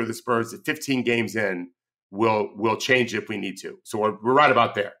 connector of the Spurs, that 15 games in, we'll change it if we need to. So we're right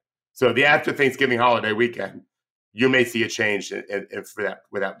about there. So the after Thanksgiving holiday weekend, you may see a change for that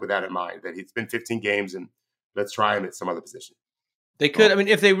with that in mind, that he's been 15 games and let's try him at some other position. They could, I mean,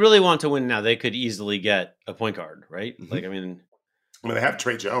 if they really want to win now, they could easily get a point guard, right? Mm-hmm. Like, I mean, they have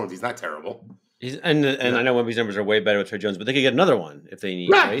Trey Jones. He's not terrible. And I know Wemby's numbers are way better with Trey Jones, but they could get another one if they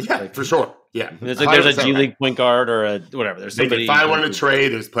need, right? Yeah, like, for sure. Yeah. It's like there's a G League point guard or a whatever. There's somebody. They can find one in a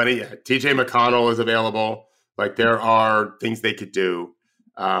trade. There's plenty. Yeah. TJ McConnell is available. Like, there are things they could do,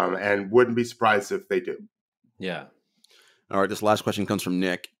 and wouldn't be surprised if they do. Yeah. All right, this last question comes from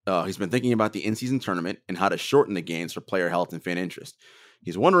Nick. He's been thinking about the in-season tournament and how to shorten the games for player health and fan interest.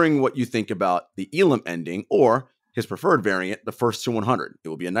 He's wondering what you think about the Elam ending or his preferred variant, the first 2-100. It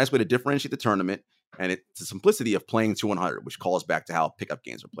will be a nice way to differentiate the tournament, and it's the simplicity of playing 2-100, which calls back to how pickup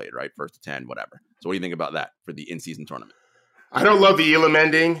games are played, right? First to 10, whatever. So what do you think about that for the in-season tournament? I don't love the Elam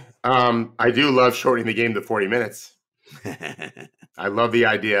ending. I do love shortening the game to 40 minutes. I love the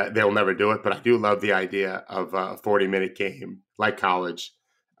idea. They'll never do it, but I do love the idea of a 40-minute game like college.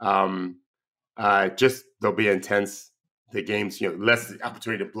 Just they'll be intense. The games, less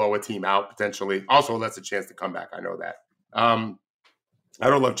opportunity to blow a team out potentially. Also, less a chance to come back. I know that. I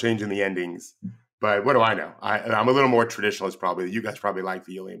don't love changing the endings, but what do I know? I'm a little more traditionalist probably. You guys probably like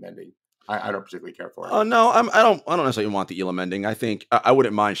the Elam ending. I don't particularly care for it. No, I don't necessarily want the Elam ending. I think I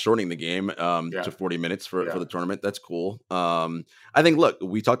wouldn't mind shortening the game to 40 minutes for the tournament. That's cool. I think, look,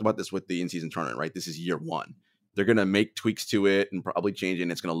 we talked about this with the in-season tournament, right? This is year one. They're going to make tweaks to it and probably change it.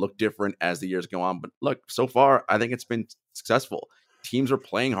 And it's going to look different as the years go on. But look, so far, I think it's been successful. Teams are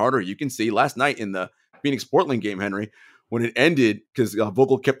playing harder. You can see last night in the Phoenix Portland game, Henry, when it ended, because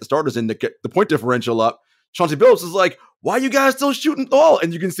Vogel kept the starters in to get the point differential up, Chauncey Billups is like, why are you guys still shooting the ball?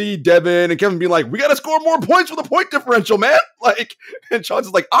 And you can see Devin and Kevin being like, we got to score more points with a point differential, man. Like, and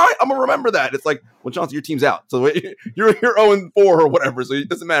Chauncey's like, all right, I'm going to remember that. It's like, well, Chauncey, your team's out. So you're 0-4 or whatever. So it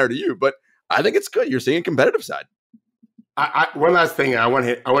doesn't matter to you. But I think it's good. You're seeing a competitive side. One last thing. I want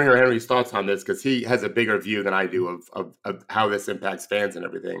to hear Henry's thoughts on this because he has a bigger view than I do of how this impacts fans and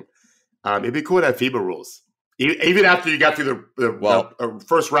everything. It'd be cool to have FIBA rules. Even after you got through the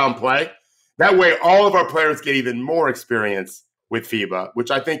first round play. That way, all of our players get even more experience with FIBA, which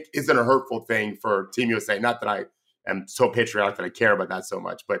I think isn't a hurtful thing for Team USA. Not that I am so patriotic that I care about that so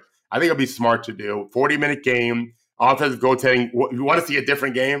much, but I think it'll be smart to do. 40-minute game, offensive goaltending. If you want to see a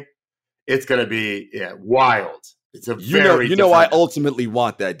different game, it's going to be wild. It's a I ultimately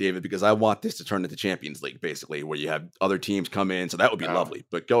want that, David, because I want this to turn into Champions League, basically, where you have other teams come in. So that would be lovely.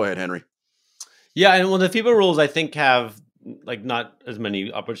 But go ahead, Henry. Yeah, and the FIBA rules I think have like not as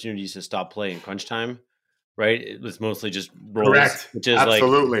many opportunities to stop play in crunch time, right? It was mostly just rules, correct, which is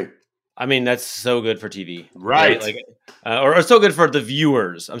absolutely. I mean, that's so good for TV, right? Like, or so good for the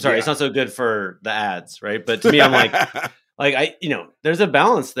viewers. I'm sorry, it's not so good for the ads, right? But to me, I'm like, there's a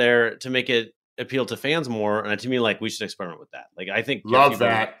balance there to make it appeal to fans more, and to me, like, we should experiment with that. Like, I think love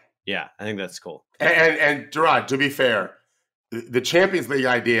that. Yeah, I think that's cool. And Gerard, to be fair, the Champions League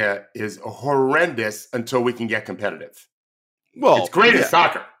idea is horrendous until we can get competitive. Well, it's great in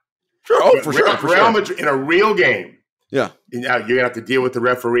soccer. Sure, for sure. Real Madrid in a real game. Yeah. You're going to have to deal with the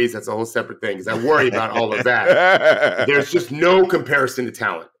referees. That's a whole separate thing because I worry about all of that. There's just no comparison to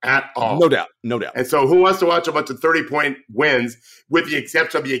talent at all. No doubt. And so who wants to watch a bunch of 30-point wins with the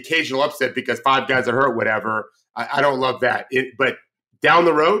exception of the occasional upset because 5 guys are hurt, whatever? I don't love that. But down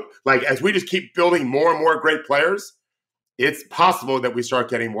the road, like as we just keep building more and more great players, it's possible that we start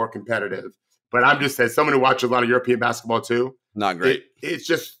getting more competitive. But I'm just as someone who watches a lot of European basketball too. Not great. It's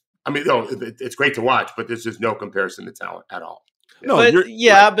just, it's great to watch, but there's just no comparison to talent at all. No,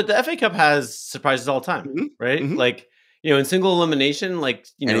 but the FA Cup has surprises all the time, right? Mm-hmm. Like, in single elimination, like,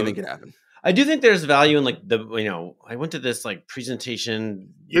 anything can happen. I do think there's value in like I went to this like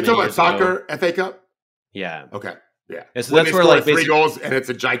presentation. You're talking about soccer FA Cup? Yeah. Okay. Yeah. So that's where like 3 goals and it's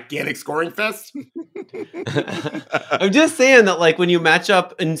a gigantic scoring fest. I'm just saying that like when you match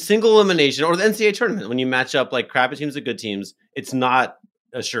up in single elimination or the NCAA tournament, when you match up like crappy teams with good teams, it's not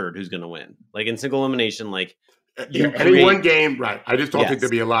assured who's going to win. Like in single elimination, like any one game, right? I just don't think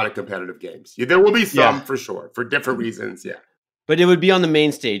there'll be a lot of competitive games. There will be some for sure for different reasons. Yeah. But it would be on the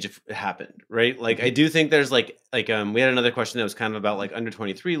main stage if it happened, right? Like I do think there's like we had another question that was kind of about like under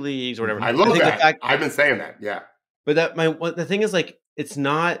 23 leagues or whatever. I love that. I've been saying that. Yeah. But the thing is like it's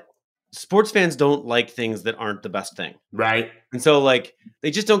not sports fans don't like things that aren't the best thing, right? And so like they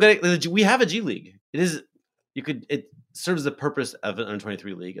just don't get it. We have a G League. It serves the purpose of an under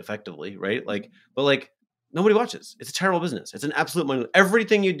 23 league effectively, right? Like, but like nobody watches. It's a terrible business. It's an absolute money.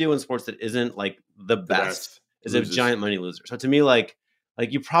 Everything you do in sports that isn't like the best is a giant money loser. So to me, like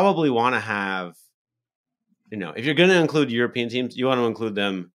you probably want to have, if you're going to include European teams, you want to include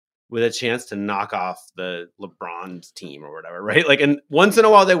them with a chance to knock off the LeBron team or whatever, right? Like, and once in a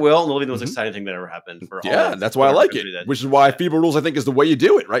while they will, and it'll be the most exciting thing that ever happened for all. That's why I like it. Which is why FIBA rules, I think, is the way you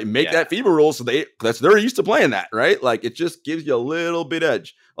do it, right? Make that FIBA rule so they're used to playing that, right? Like it just gives you a little bit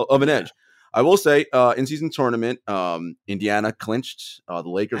of an edge. I will say, in season tournament, Indiana clinched. The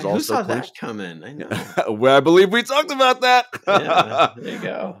Lakers also saw clinched. That coming? I know. Well, I believe we talked about that. Yeah, there you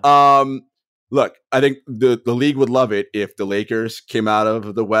go. Look, I think the league would love it if the Lakers came out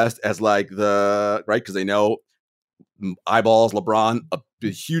of the West as like right, because they know eyeballs, LeBron,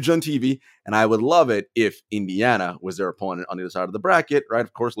 huge on TV, and I would love it if Indiana was their opponent on the other side of the bracket, right?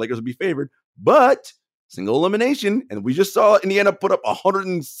 Of course, Lakers would be favored, but single elimination, and we just saw Indiana put up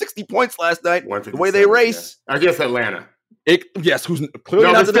 160 points last night. The way they race, I guess Atlanta. Who's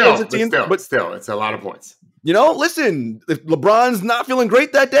clearly not the team, but still, it's a lot of points. Listen, if LeBron's not feeling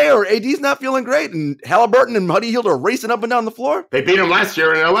great that day or AD's not feeling great and Halliburton and Buddy Hield are racing up and down the floor. They beat him last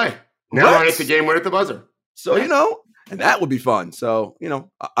year in LA. Now it's the game winner at the buzzer. So, and that would be fun. So,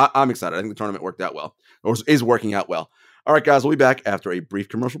 I'm excited. I think the tournament worked out well or is working out well. All right, guys, we'll be back after a brief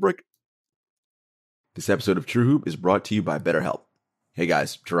commercial break. This episode of True Hoop is brought to you by BetterHelp. Hey,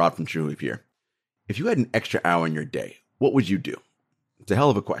 guys, Gerard from True Hoop here. If you had an extra hour in your day, what would you do? It's a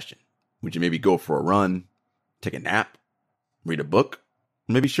hell of a question. Would you maybe go for a run? Take a nap, read a book,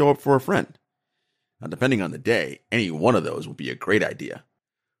 or maybe show up for a friend? Now, depending on the day, any one of those would be a great idea.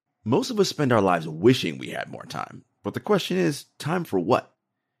 Most of us spend our lives wishing we had more time, but the question is, time for what?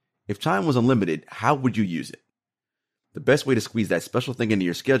 If time was unlimited, how would you use it? The best way to squeeze that special thing into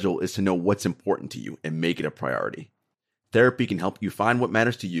your schedule is to know what's important to you and make it a priority. Therapy can help you find what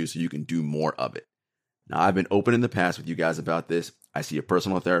matters to you so you can do more of it. Now, I've been open in the past with you guys about this. I see a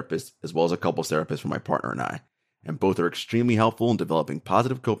personal therapist as well as a couples therapist for my partner and I. And both are extremely helpful in developing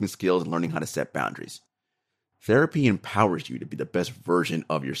positive coping skills and learning how to set boundaries. Therapy empowers you to be the best version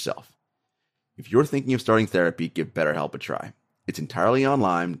of yourself. If you're thinking of starting therapy, give BetterHelp a try. It's entirely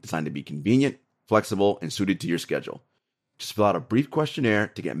online, designed to be convenient, flexible, and suited to your schedule. Just fill out a brief questionnaire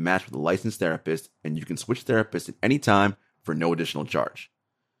to get matched with a licensed therapist, and you can switch therapists at any time for no additional charge.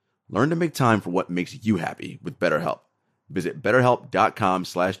 Learn to make time for what makes you happy with BetterHelp. Visit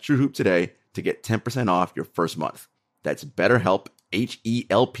BetterHelp.com/TrueHoop today to get 10% off your first month. That's BetterHelp,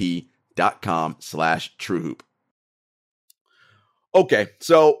 HELP.com/TrueHoop. Okay,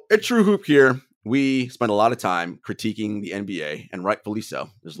 so at True Hoop here, we spend a lot of time critiquing the NBA, and rightfully so.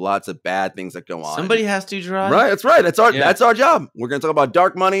 There's lots of bad things that go on. Somebody has to, Gerard. Right, that's right. That's our job. We're going to talk about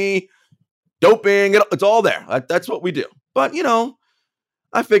dark money, doping. It's all there. That's what we do. But,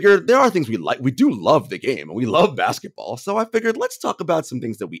 I figured there are things we like. We do love the game, and we love basketball. So I figured let's talk about some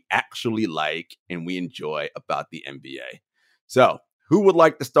things that we actually like and we enjoy about the NBA. So who would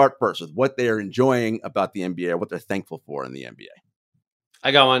like to start first with what they are enjoying about the NBA or what they're thankful for in the NBA?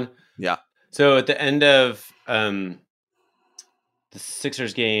 I got one. Yeah. So at the end of the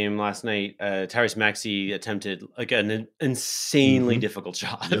Sixers game last night, Tyrese Maxey attempted like an insanely difficult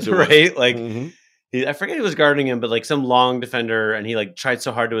shot, Yes, right? Like I forget who was guarding him, but like some long defender, and he like tried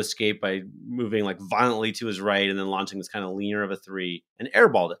so hard to escape by moving like violently to his right and then launching this kind of leaner of a three and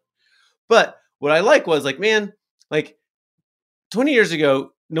airballed it. But what I like was like, man, like 20 years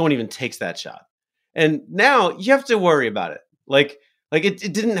ago, no one even takes that shot. And now you have to worry about it. Like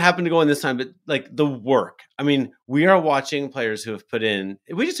it didn't happen to go in this time, but like the work. I mean, we are watching players who have put in,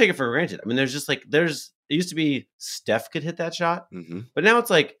 we just take it for granted. I mean, it used to be Steph could hit that shot, but now it's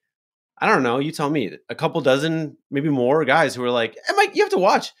like, I don't know, you tell me, a couple dozen, maybe more guys who are like, hey, Mike, you have to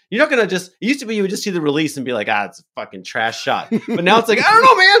watch. You're not going to just, it used to be you would just see the release and be like, it's a fucking trash shot. But now it's like, I don't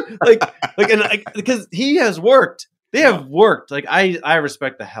know, man. Because he has worked. They have worked. Like I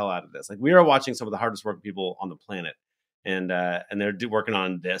respect the hell out of this. Like we are watching some of the hardest working people on the planet. And they're working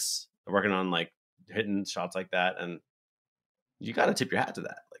on this. They're working on like hitting shots like that, and you got to tip your hat to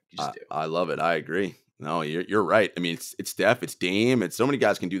that. Like you just do. I love it. I agree. No, you're right. I mean, it's Steph, it's Dame, it's so many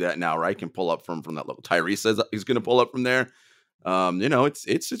guys can do that now, right? Can pull up from that level. Tyrese says he's going to pull up from there.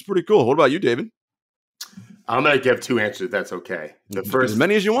 It's pretty cool. What about you, David? I'm going to give two answers. That's okay. The first, as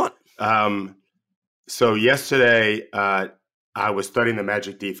many as you want. So yesterday, I was studying the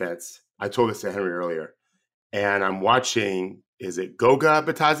Magic defense. I told this to Henry earlier. And I'm watching, is it Goga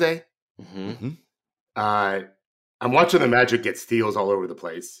Batadze? I'm watching the Magic get steals all over the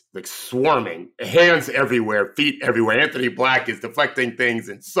place, like swarming, hands everywhere, feet everywhere. Anthony Black is deflecting things,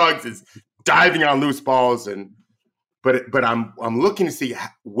 and Suggs is diving on loose balls. But I'm looking to see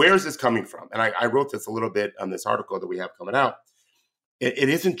where's this coming from. And I wrote this a little bit on this article that we have coming out. It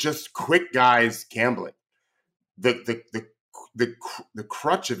isn't just quick guys gambling. The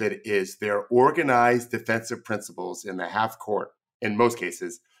crutch of it is their organized defensive principles in the half court, in most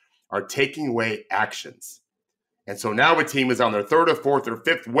cases, are taking away actions. And so now a team is on their third or fourth or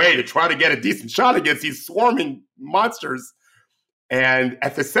fifth way to try to get a decent shot against these swarming monsters. And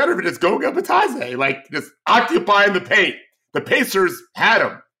at the center of it is Goga Batadze, like just occupying the paint. The Pacers had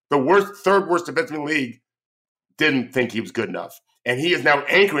him. The third worst defenseman in the league didn't think he was good enough. And he is now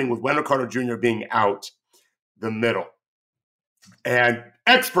anchoring with Wendell Carter Jr. being out the middle. And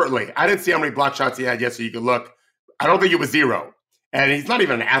expertly, I didn't see how many block shots he had yesterday. You could look. I don't think it was zero. And he's not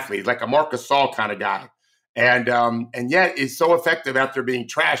even an athlete. He's like a Marc Gasol kind of guy. And yet is so effective after being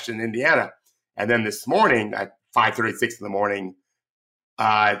trashed in Indiana. And then this morning at 5:36 in the morning,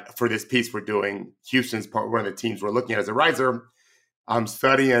 for this piece we're doing, Houston's part, one of the teams we're looking at as a riser, I'm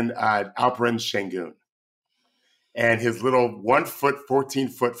studying Alperen Şengün and his little 1 foot,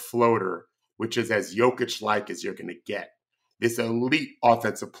 14-foot floater, which is as Jokic-like as you're going to get. This elite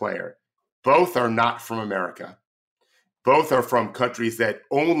offensive player. Both are not from America. Both are from countries that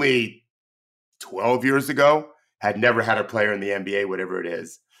only 12 years ago had never had a player in the NBA, whatever it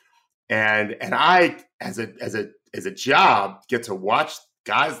is. And I, as a job, get to watch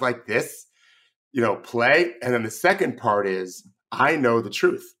guys like this, play. And then the second part is I know the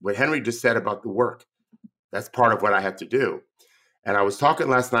truth. What Henry just said about the work, that's part of what I have to do. And I was talking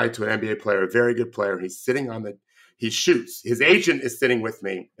last night to an NBA player, a very good player. He's sitting he shoots. His agent is sitting with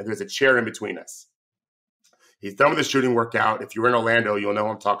me, and there's a chair in between us. He's done with the shooting workout. If you're in Orlando, you'll know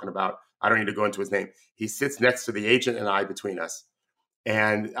who I'm talking about. I don't need to go into his name. He sits next to the agent and I between us.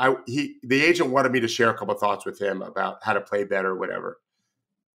 And the agent wanted me to share a couple of thoughts with him about how to play better, whatever.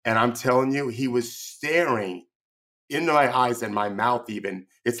 And I'm telling you, he was staring into my eyes and my mouth even.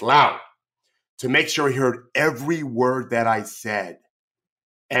 It's loud, to make sure he heard every word that I said,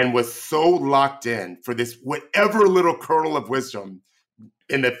 and was so locked in for this whatever little kernel of wisdom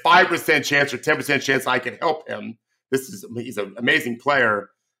in the 5% chance or 10% chance I can help him. He's an amazing player.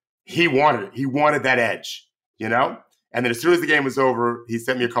 He wanted it. He wanted that edge, And then as soon as the game was over, he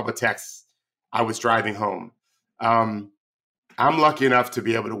sent me a couple of texts. I was driving home. I'm lucky enough to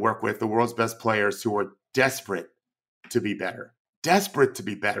be able to work with the world's best players who are desperate to be better.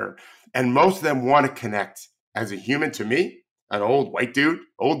 And most of them want to connect as a human to me, an old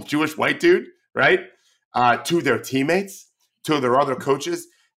Jewish white dude, right? To their teammates, to their other coaches,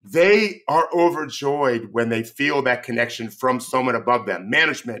 they are overjoyed when they feel that connection from someone above them,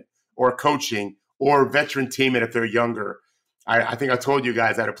 management or coaching or veteran teammate if they're younger. I think I told you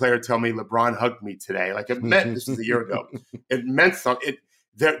guys, I had a player tell me LeBron hugged me today. Like it meant, this was a year ago. It meant something.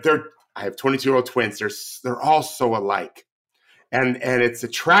 I have 22-year-old twins. They're all so alike. And it's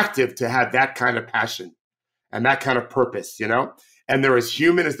attractive to have that kind of passion and that kind of purpose, you know? And they're as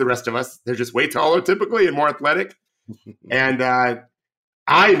human as the rest of us. They're just way taller typically and more athletic. And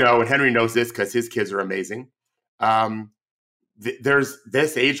I know, and Henry knows this because his kids are amazing. There's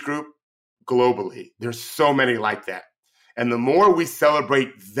this age group globally. There's so many like that. And the more we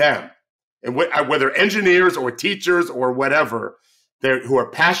celebrate them, and whether engineers or teachers or whatever, who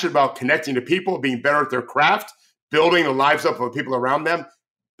are passionate about connecting to people, being better at their craft, building the lives up of the people around them,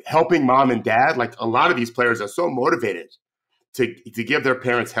 helping mom and dad. Like a lot of these players are so motivated to give their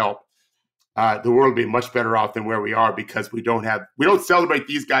parents help. The world would be much better off than where we are because we don't celebrate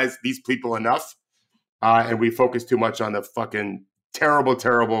these guys, these people enough. And we focus too much on the fucking terrible,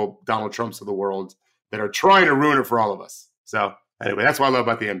 terrible Donald Trumps of the world that are trying to ruin it for all of us. So anyway, that's what I love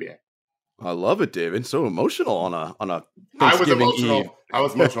about the NBA. I love it, David. So emotional on a Thanksgiving Eve. I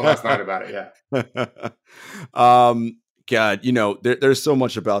was emotional last night about it. Yeah. God, there's so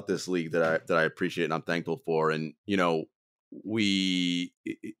much about this league that I appreciate and I'm thankful for. And the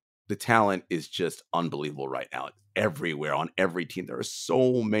talent is just unbelievable right now. Everywhere on every team, there are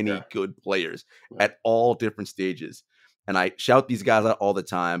so many good players at all different stages. And I shout these guys out all the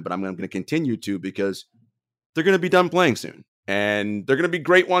time, but I'm going to continue to because they're going to be done playing soon. And they're going to be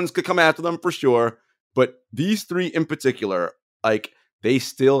great ones, could come after them for sure. But these three in particular, like they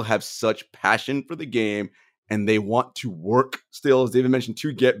still have such passion for the game and they want to work still, as David mentioned,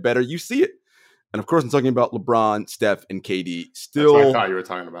 to get better. You see it. And of course, I'm talking about LeBron, Steph, and KD. Still, that's what I thought you were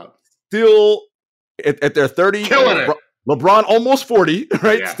talking about. Still at their 30, killing it. LeBron almost 40,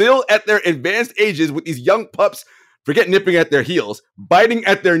 right? Yeah. Still at their advanced ages with these young pups, forget nipping at their heels, biting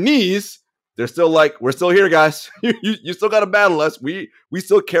at their knees. They're still like, we're still here, guys. you still got to battle us. We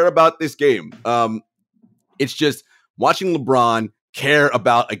still care about this game. It's just watching LeBron care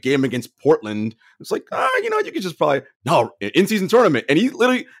about a game against Portland. It's like, you could just probably, in-season tournament. And he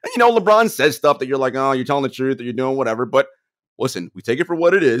literally, LeBron says stuff that you're like, oh, you're telling the truth or you're doing whatever. But listen, we take it for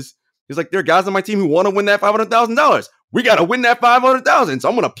what it is. He's like, there are guys on my team who want to win that $500,000. We got to win that $500,000. So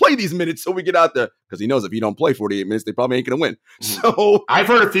I'm going to play these minutes so we get out there. Because he knows if you don't play 48 minutes, they probably ain't going to win. So I've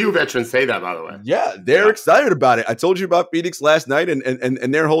heard a few veterans say that, by the way. Yeah, they're excited about it. I told you about Phoenix last night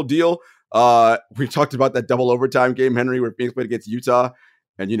and their whole deal. We talked about that double overtime game, Henry, where Phoenix played against Utah.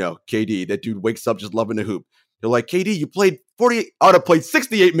 And, KD, that dude wakes up just loving the hoop. They're like, KD, you played 48. I would have played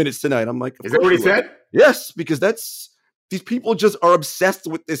 68 minutes tonight. I'm like, is that what he said? Yes, because these people just are obsessed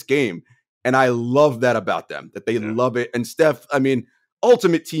with this game. And I love that about them, that they love it. And Steph,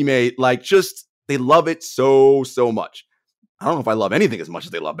 ultimate teammate, they love it so, so much. I don't know if I love anything as much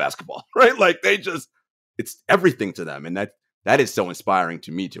as they love basketball, right? Like it's everything to them. And that is so inspiring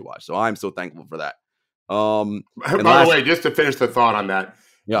to me to watch. So I'm so thankful for that. By the way, just to finish the thought on that,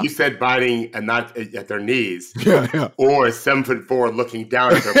 you said biting and not at their knees, or 7'4" looking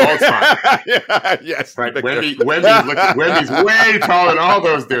down at their ball spot. Yes, right. Wemby's way taller than all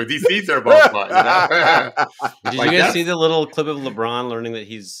those dudes. He sees their ball spot. Did you guys see the little clip of LeBron learning that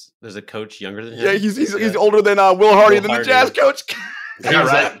there's a coach younger than him? Yeah, he's older than Will Hardy, the Jazz coach. Yeah,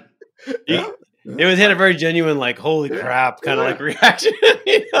 right. It had a very genuine, like, holy crap, kind of like reaction.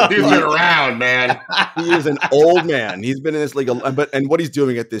 He's been around, man. He is an old man. He's been in this league, and what he's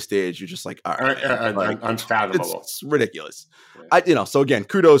doing at this stage, you're just like, all right, unfathomable. It's ridiculous. Yeah. So again,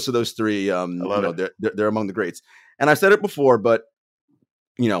 kudos to those three. They're among the greats. And I've said it before, but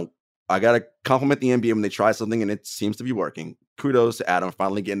I gotta compliment the NBA when they try something and it seems to be working. Kudos to Adam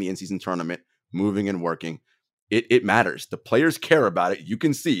finally getting the in-season tournament moving and working. It matters. The players care about it. You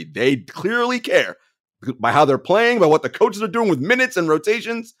can see they clearly care by how they're playing, by what the coaches are doing with minutes and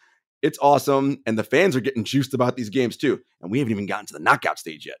rotations. It's awesome. And the fans are getting juiced about these games too. And we haven't even gotten to the knockout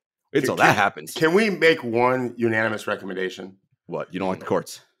stage yet. Wait till that happens. Can we make one unanimous recommendation? What? You don't like the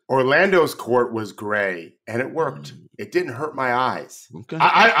courts? Orlando's court was gray, and it worked. It didn't hurt my eyes. Okay.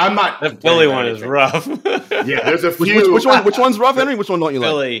 I'm not. The Philly one is rough. Yeah, there's a few. Which one's rough, Henry? Which one don't you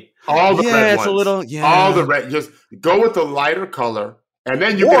Philly. like? All the red it's ones. A little. Yeah. All the red. Just go with the lighter color, and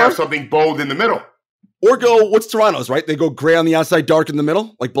then you can have something bold in the middle. Or go, what's Toronto's, right? They go gray on the outside, dark in the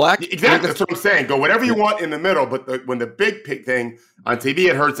middle, like black? Exactly. That's what I'm saying. Go whatever you want in the middle, but when the big thing on TV,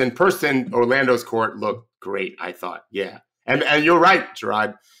 it hurts. In person, Orlando's court looked great, I thought. Yeah. And you're right,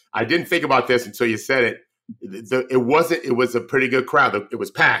 Gerard. I didn't think about this until you said it. It was a pretty good crowd. It was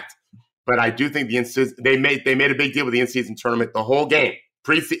packed. but I do think they made a big deal with the in-season tournament. The whole game,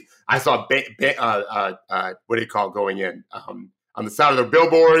 I saw what do you call going in on the side of their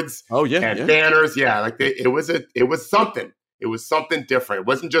billboards? Oh yeah, and banners. Yeah, like it was something. It was something different. It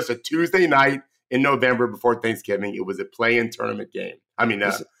wasn't just a Tuesday night in November before Thanksgiving. It was a play-in tournament game. I mean,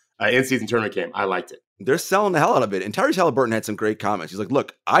 in-season tournament game. I liked it. They're selling the hell out of it. And Tyrese Halliburton had some great comments. He's like,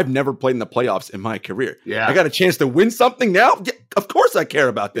 look, I've never played in the playoffs in my career. Yeah. I got a chance to win something now. Yeah, of course I care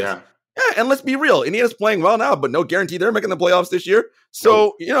about this. Yeah. And let's be real. Indiana's playing well now, but no guarantee they're making the playoffs this year.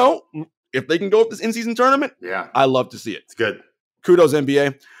 So, if they can go with this in-season tournament, I love to see it. It's good. Kudos,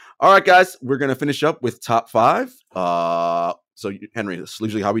 NBA. All right, guys, we're going to finish up with top 5. So, Henry, this is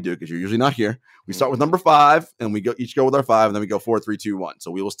usually how we do it because you're usually not here. We start with number 5, and we each go with our 5, and then we go 4, 3, 2, 1.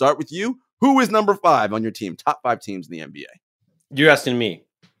 So we will start with you. Who is number 5 on your team? Top 5 teams in the NBA. You're asking me.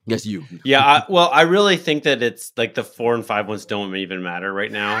 Yes, you. Yeah, I really think that it's like the 4 and 5 ones don't even matter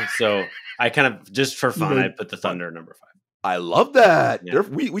right now. So I kind of, just for fun, I put the Thunder at number 5. I love that. Yeah.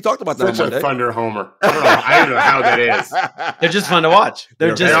 We talked about that. Such a Thunder homer. I don't know how that is. They're just fun to watch.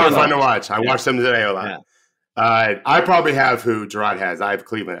 They're fun to watch. I watched them today a lot. Yeah. I probably have who Gerard has. I have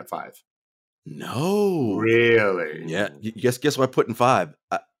Cleveland at 5. No, really? Yeah. Guess what I put in 5?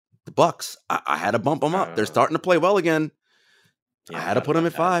 The Bucks. I had to bump them up. They're starting to play well again. I had to put them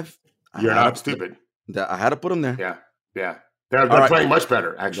at 5. You're not stupid. I had to put them there. Yeah. They're playing much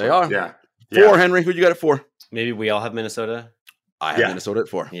better. Actually, they are. Yeah. 4, Henry. Who you got at 4? Maybe we all have Minnesota. I have Minnesota at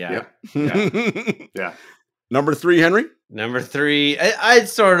 4. Yeah. Yeah. Number 3, Henry. Number 3, I'd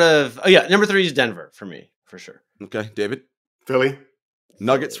sort of. Oh yeah, number 3 is Denver for me, for sure. Okay, David. Philly.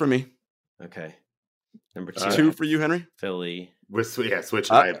 Nuggets for me. Okay. Number 2 for you, Henry. Philly. We're switching.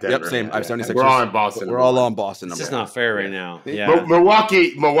 I have Denver. Yep, same. I have 76ers. We're all in Boston. We're all on Boston. This is not fair right now. Yeah.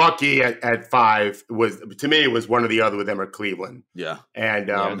 Milwaukee at 5 was, to me, it was one or the other with them or Cleveland. Yeah. And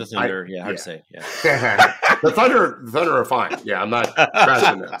the Thunder. Hard to say. Yeah. the Thunder are fine. Yeah, I'm not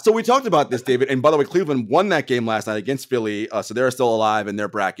crashing them. So we talked about this, David. And by the way, Cleveland won that game last night against Philly, so they're still alive in their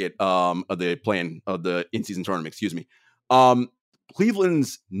bracket of the in-season tournament. Excuse me.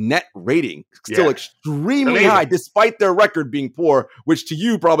 Cleveland's net rating still extremely high, despite their record being poor, which to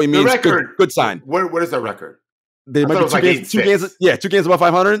you probably means good sign. What is their record? They might be two games. Yeah, 2 games above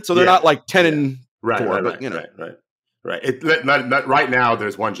 500. So they're not like 10 and 4. Right. Right now,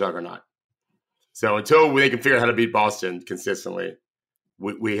 there's one juggernaut. So until they can figure out how to beat Boston consistently,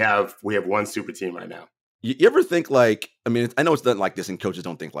 we have one super team right now. You ever think I know it's not like this, and coaches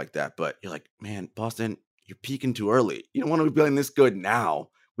don't think like that, but you're like, man, Boston, you're peaking too early. You don't want to be playing this good now.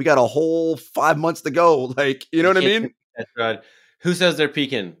 We got a whole 5 months to go. You know what I mean? That's right. Who says they're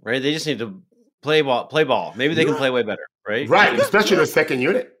peaking, right? They just need to play ball. Maybe they can play way better, right? Right, especially the second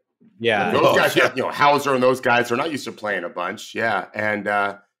unit. Yeah. Those guys, Hauser and those guys are not used to playing a bunch. Yeah. And,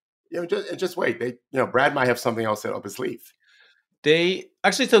 just wait. Brad might have something else up his sleeve.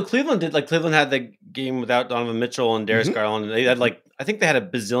 So Cleveland had the game without Donovan Mitchell and Darius Garland. They had I think they had a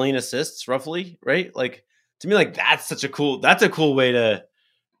bazillion assists roughly, right? To me, that's a cool way to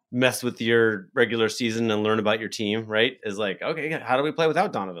mess with your regular season and learn about your team, right? Is okay, how do we play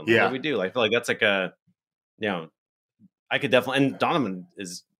without Donovan? What do we do? I feel like that's I could definitely, and Donovan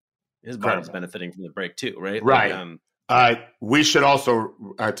his body's benefiting from the break too, right? Right. We should also,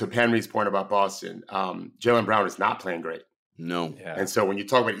 to Henry's point about Boston, Jaylen Brown is not playing great. No. Yeah. And so when you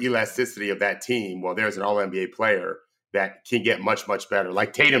talk about elasticity of that team, well, there's an All-NBA player that can get much, much better,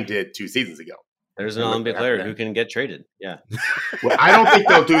 like Tatum did 2 seasons ago. There's an All-NBA player who can get traded. Yeah. Well, I don't think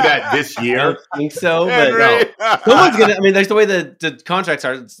they'll do that this year. I don't think so, but no. Someone's gonna. There's the way the contracts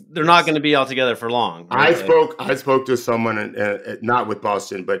are. They're not going to be all together for long. Right? I spoke to someone, not with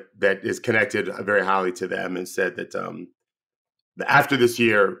Boston, but that is connected very highly to them, and said that after this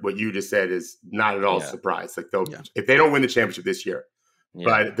year, what you just said is not at all a surprise. If they don't win the championship this year,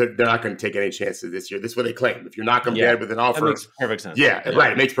 but they're not going to take any chances this year. This is what they claim. If you're not going to bed with an offer, that makes perfect sense. Yeah,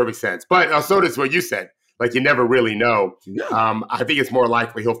 right. It makes perfect sense. But so does what you said. You never really know. Yeah. I think it's more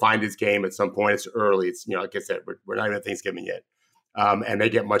likely he'll find his game at some point. It's early. It's like I said, we're not even at Thanksgiving yet. And they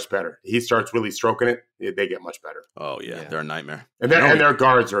get much better. He starts really stroking it. They get much better. Oh yeah. They're a nightmare. And their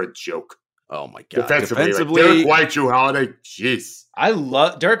guards are a joke. Oh my god! Defensively, Derek White, Drew Holiday. Jeez, I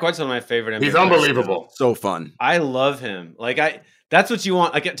love Derek White's one of my favorite NBA He's unbelievable. Players. So fun. I love him. That's what you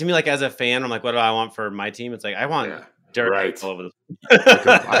want. To me, as a fan, I'm what do I want for my team? It's I want Derek White all over the.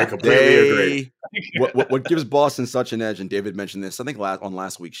 I completely agree. What gives Boston such an edge? And David mentioned this, I think, on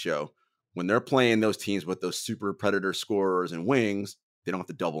last week's show. When they're playing those teams with those super predator scorers and wings, they don't have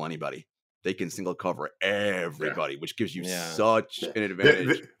to double anybody. They can single cover everybody, which gives you such an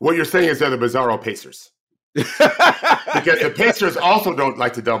advantage. What you're saying is they're the Bizarro Pacers. Because the Pacers also don't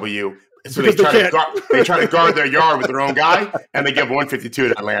like to double you. So Because they try to guard their yard with their own guy, and they give 152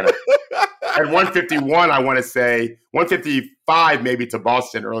 to Atlanta. And 151, I want to say, 155 maybe to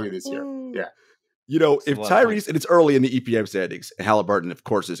Boston earlier this year. Yeah. You know, if Tyrese, and it's early in the EPM standings, and Halliburton, of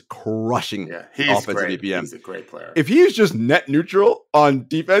course, is crushing offensive EPM. He's a great player. If he's just net neutral on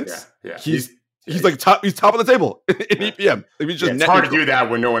defense, he's like top. He's top of the table in EPM. If he's just it's hard to do that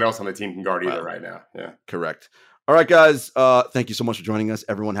when no one else on the team can guard either right now. Yeah, correct. All right, guys. Thank you so much for joining us.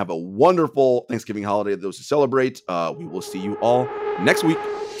 Everyone, have a wonderful Thanksgiving holiday. Those who celebrate. We will see you all next week.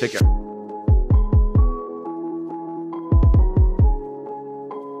 Take care.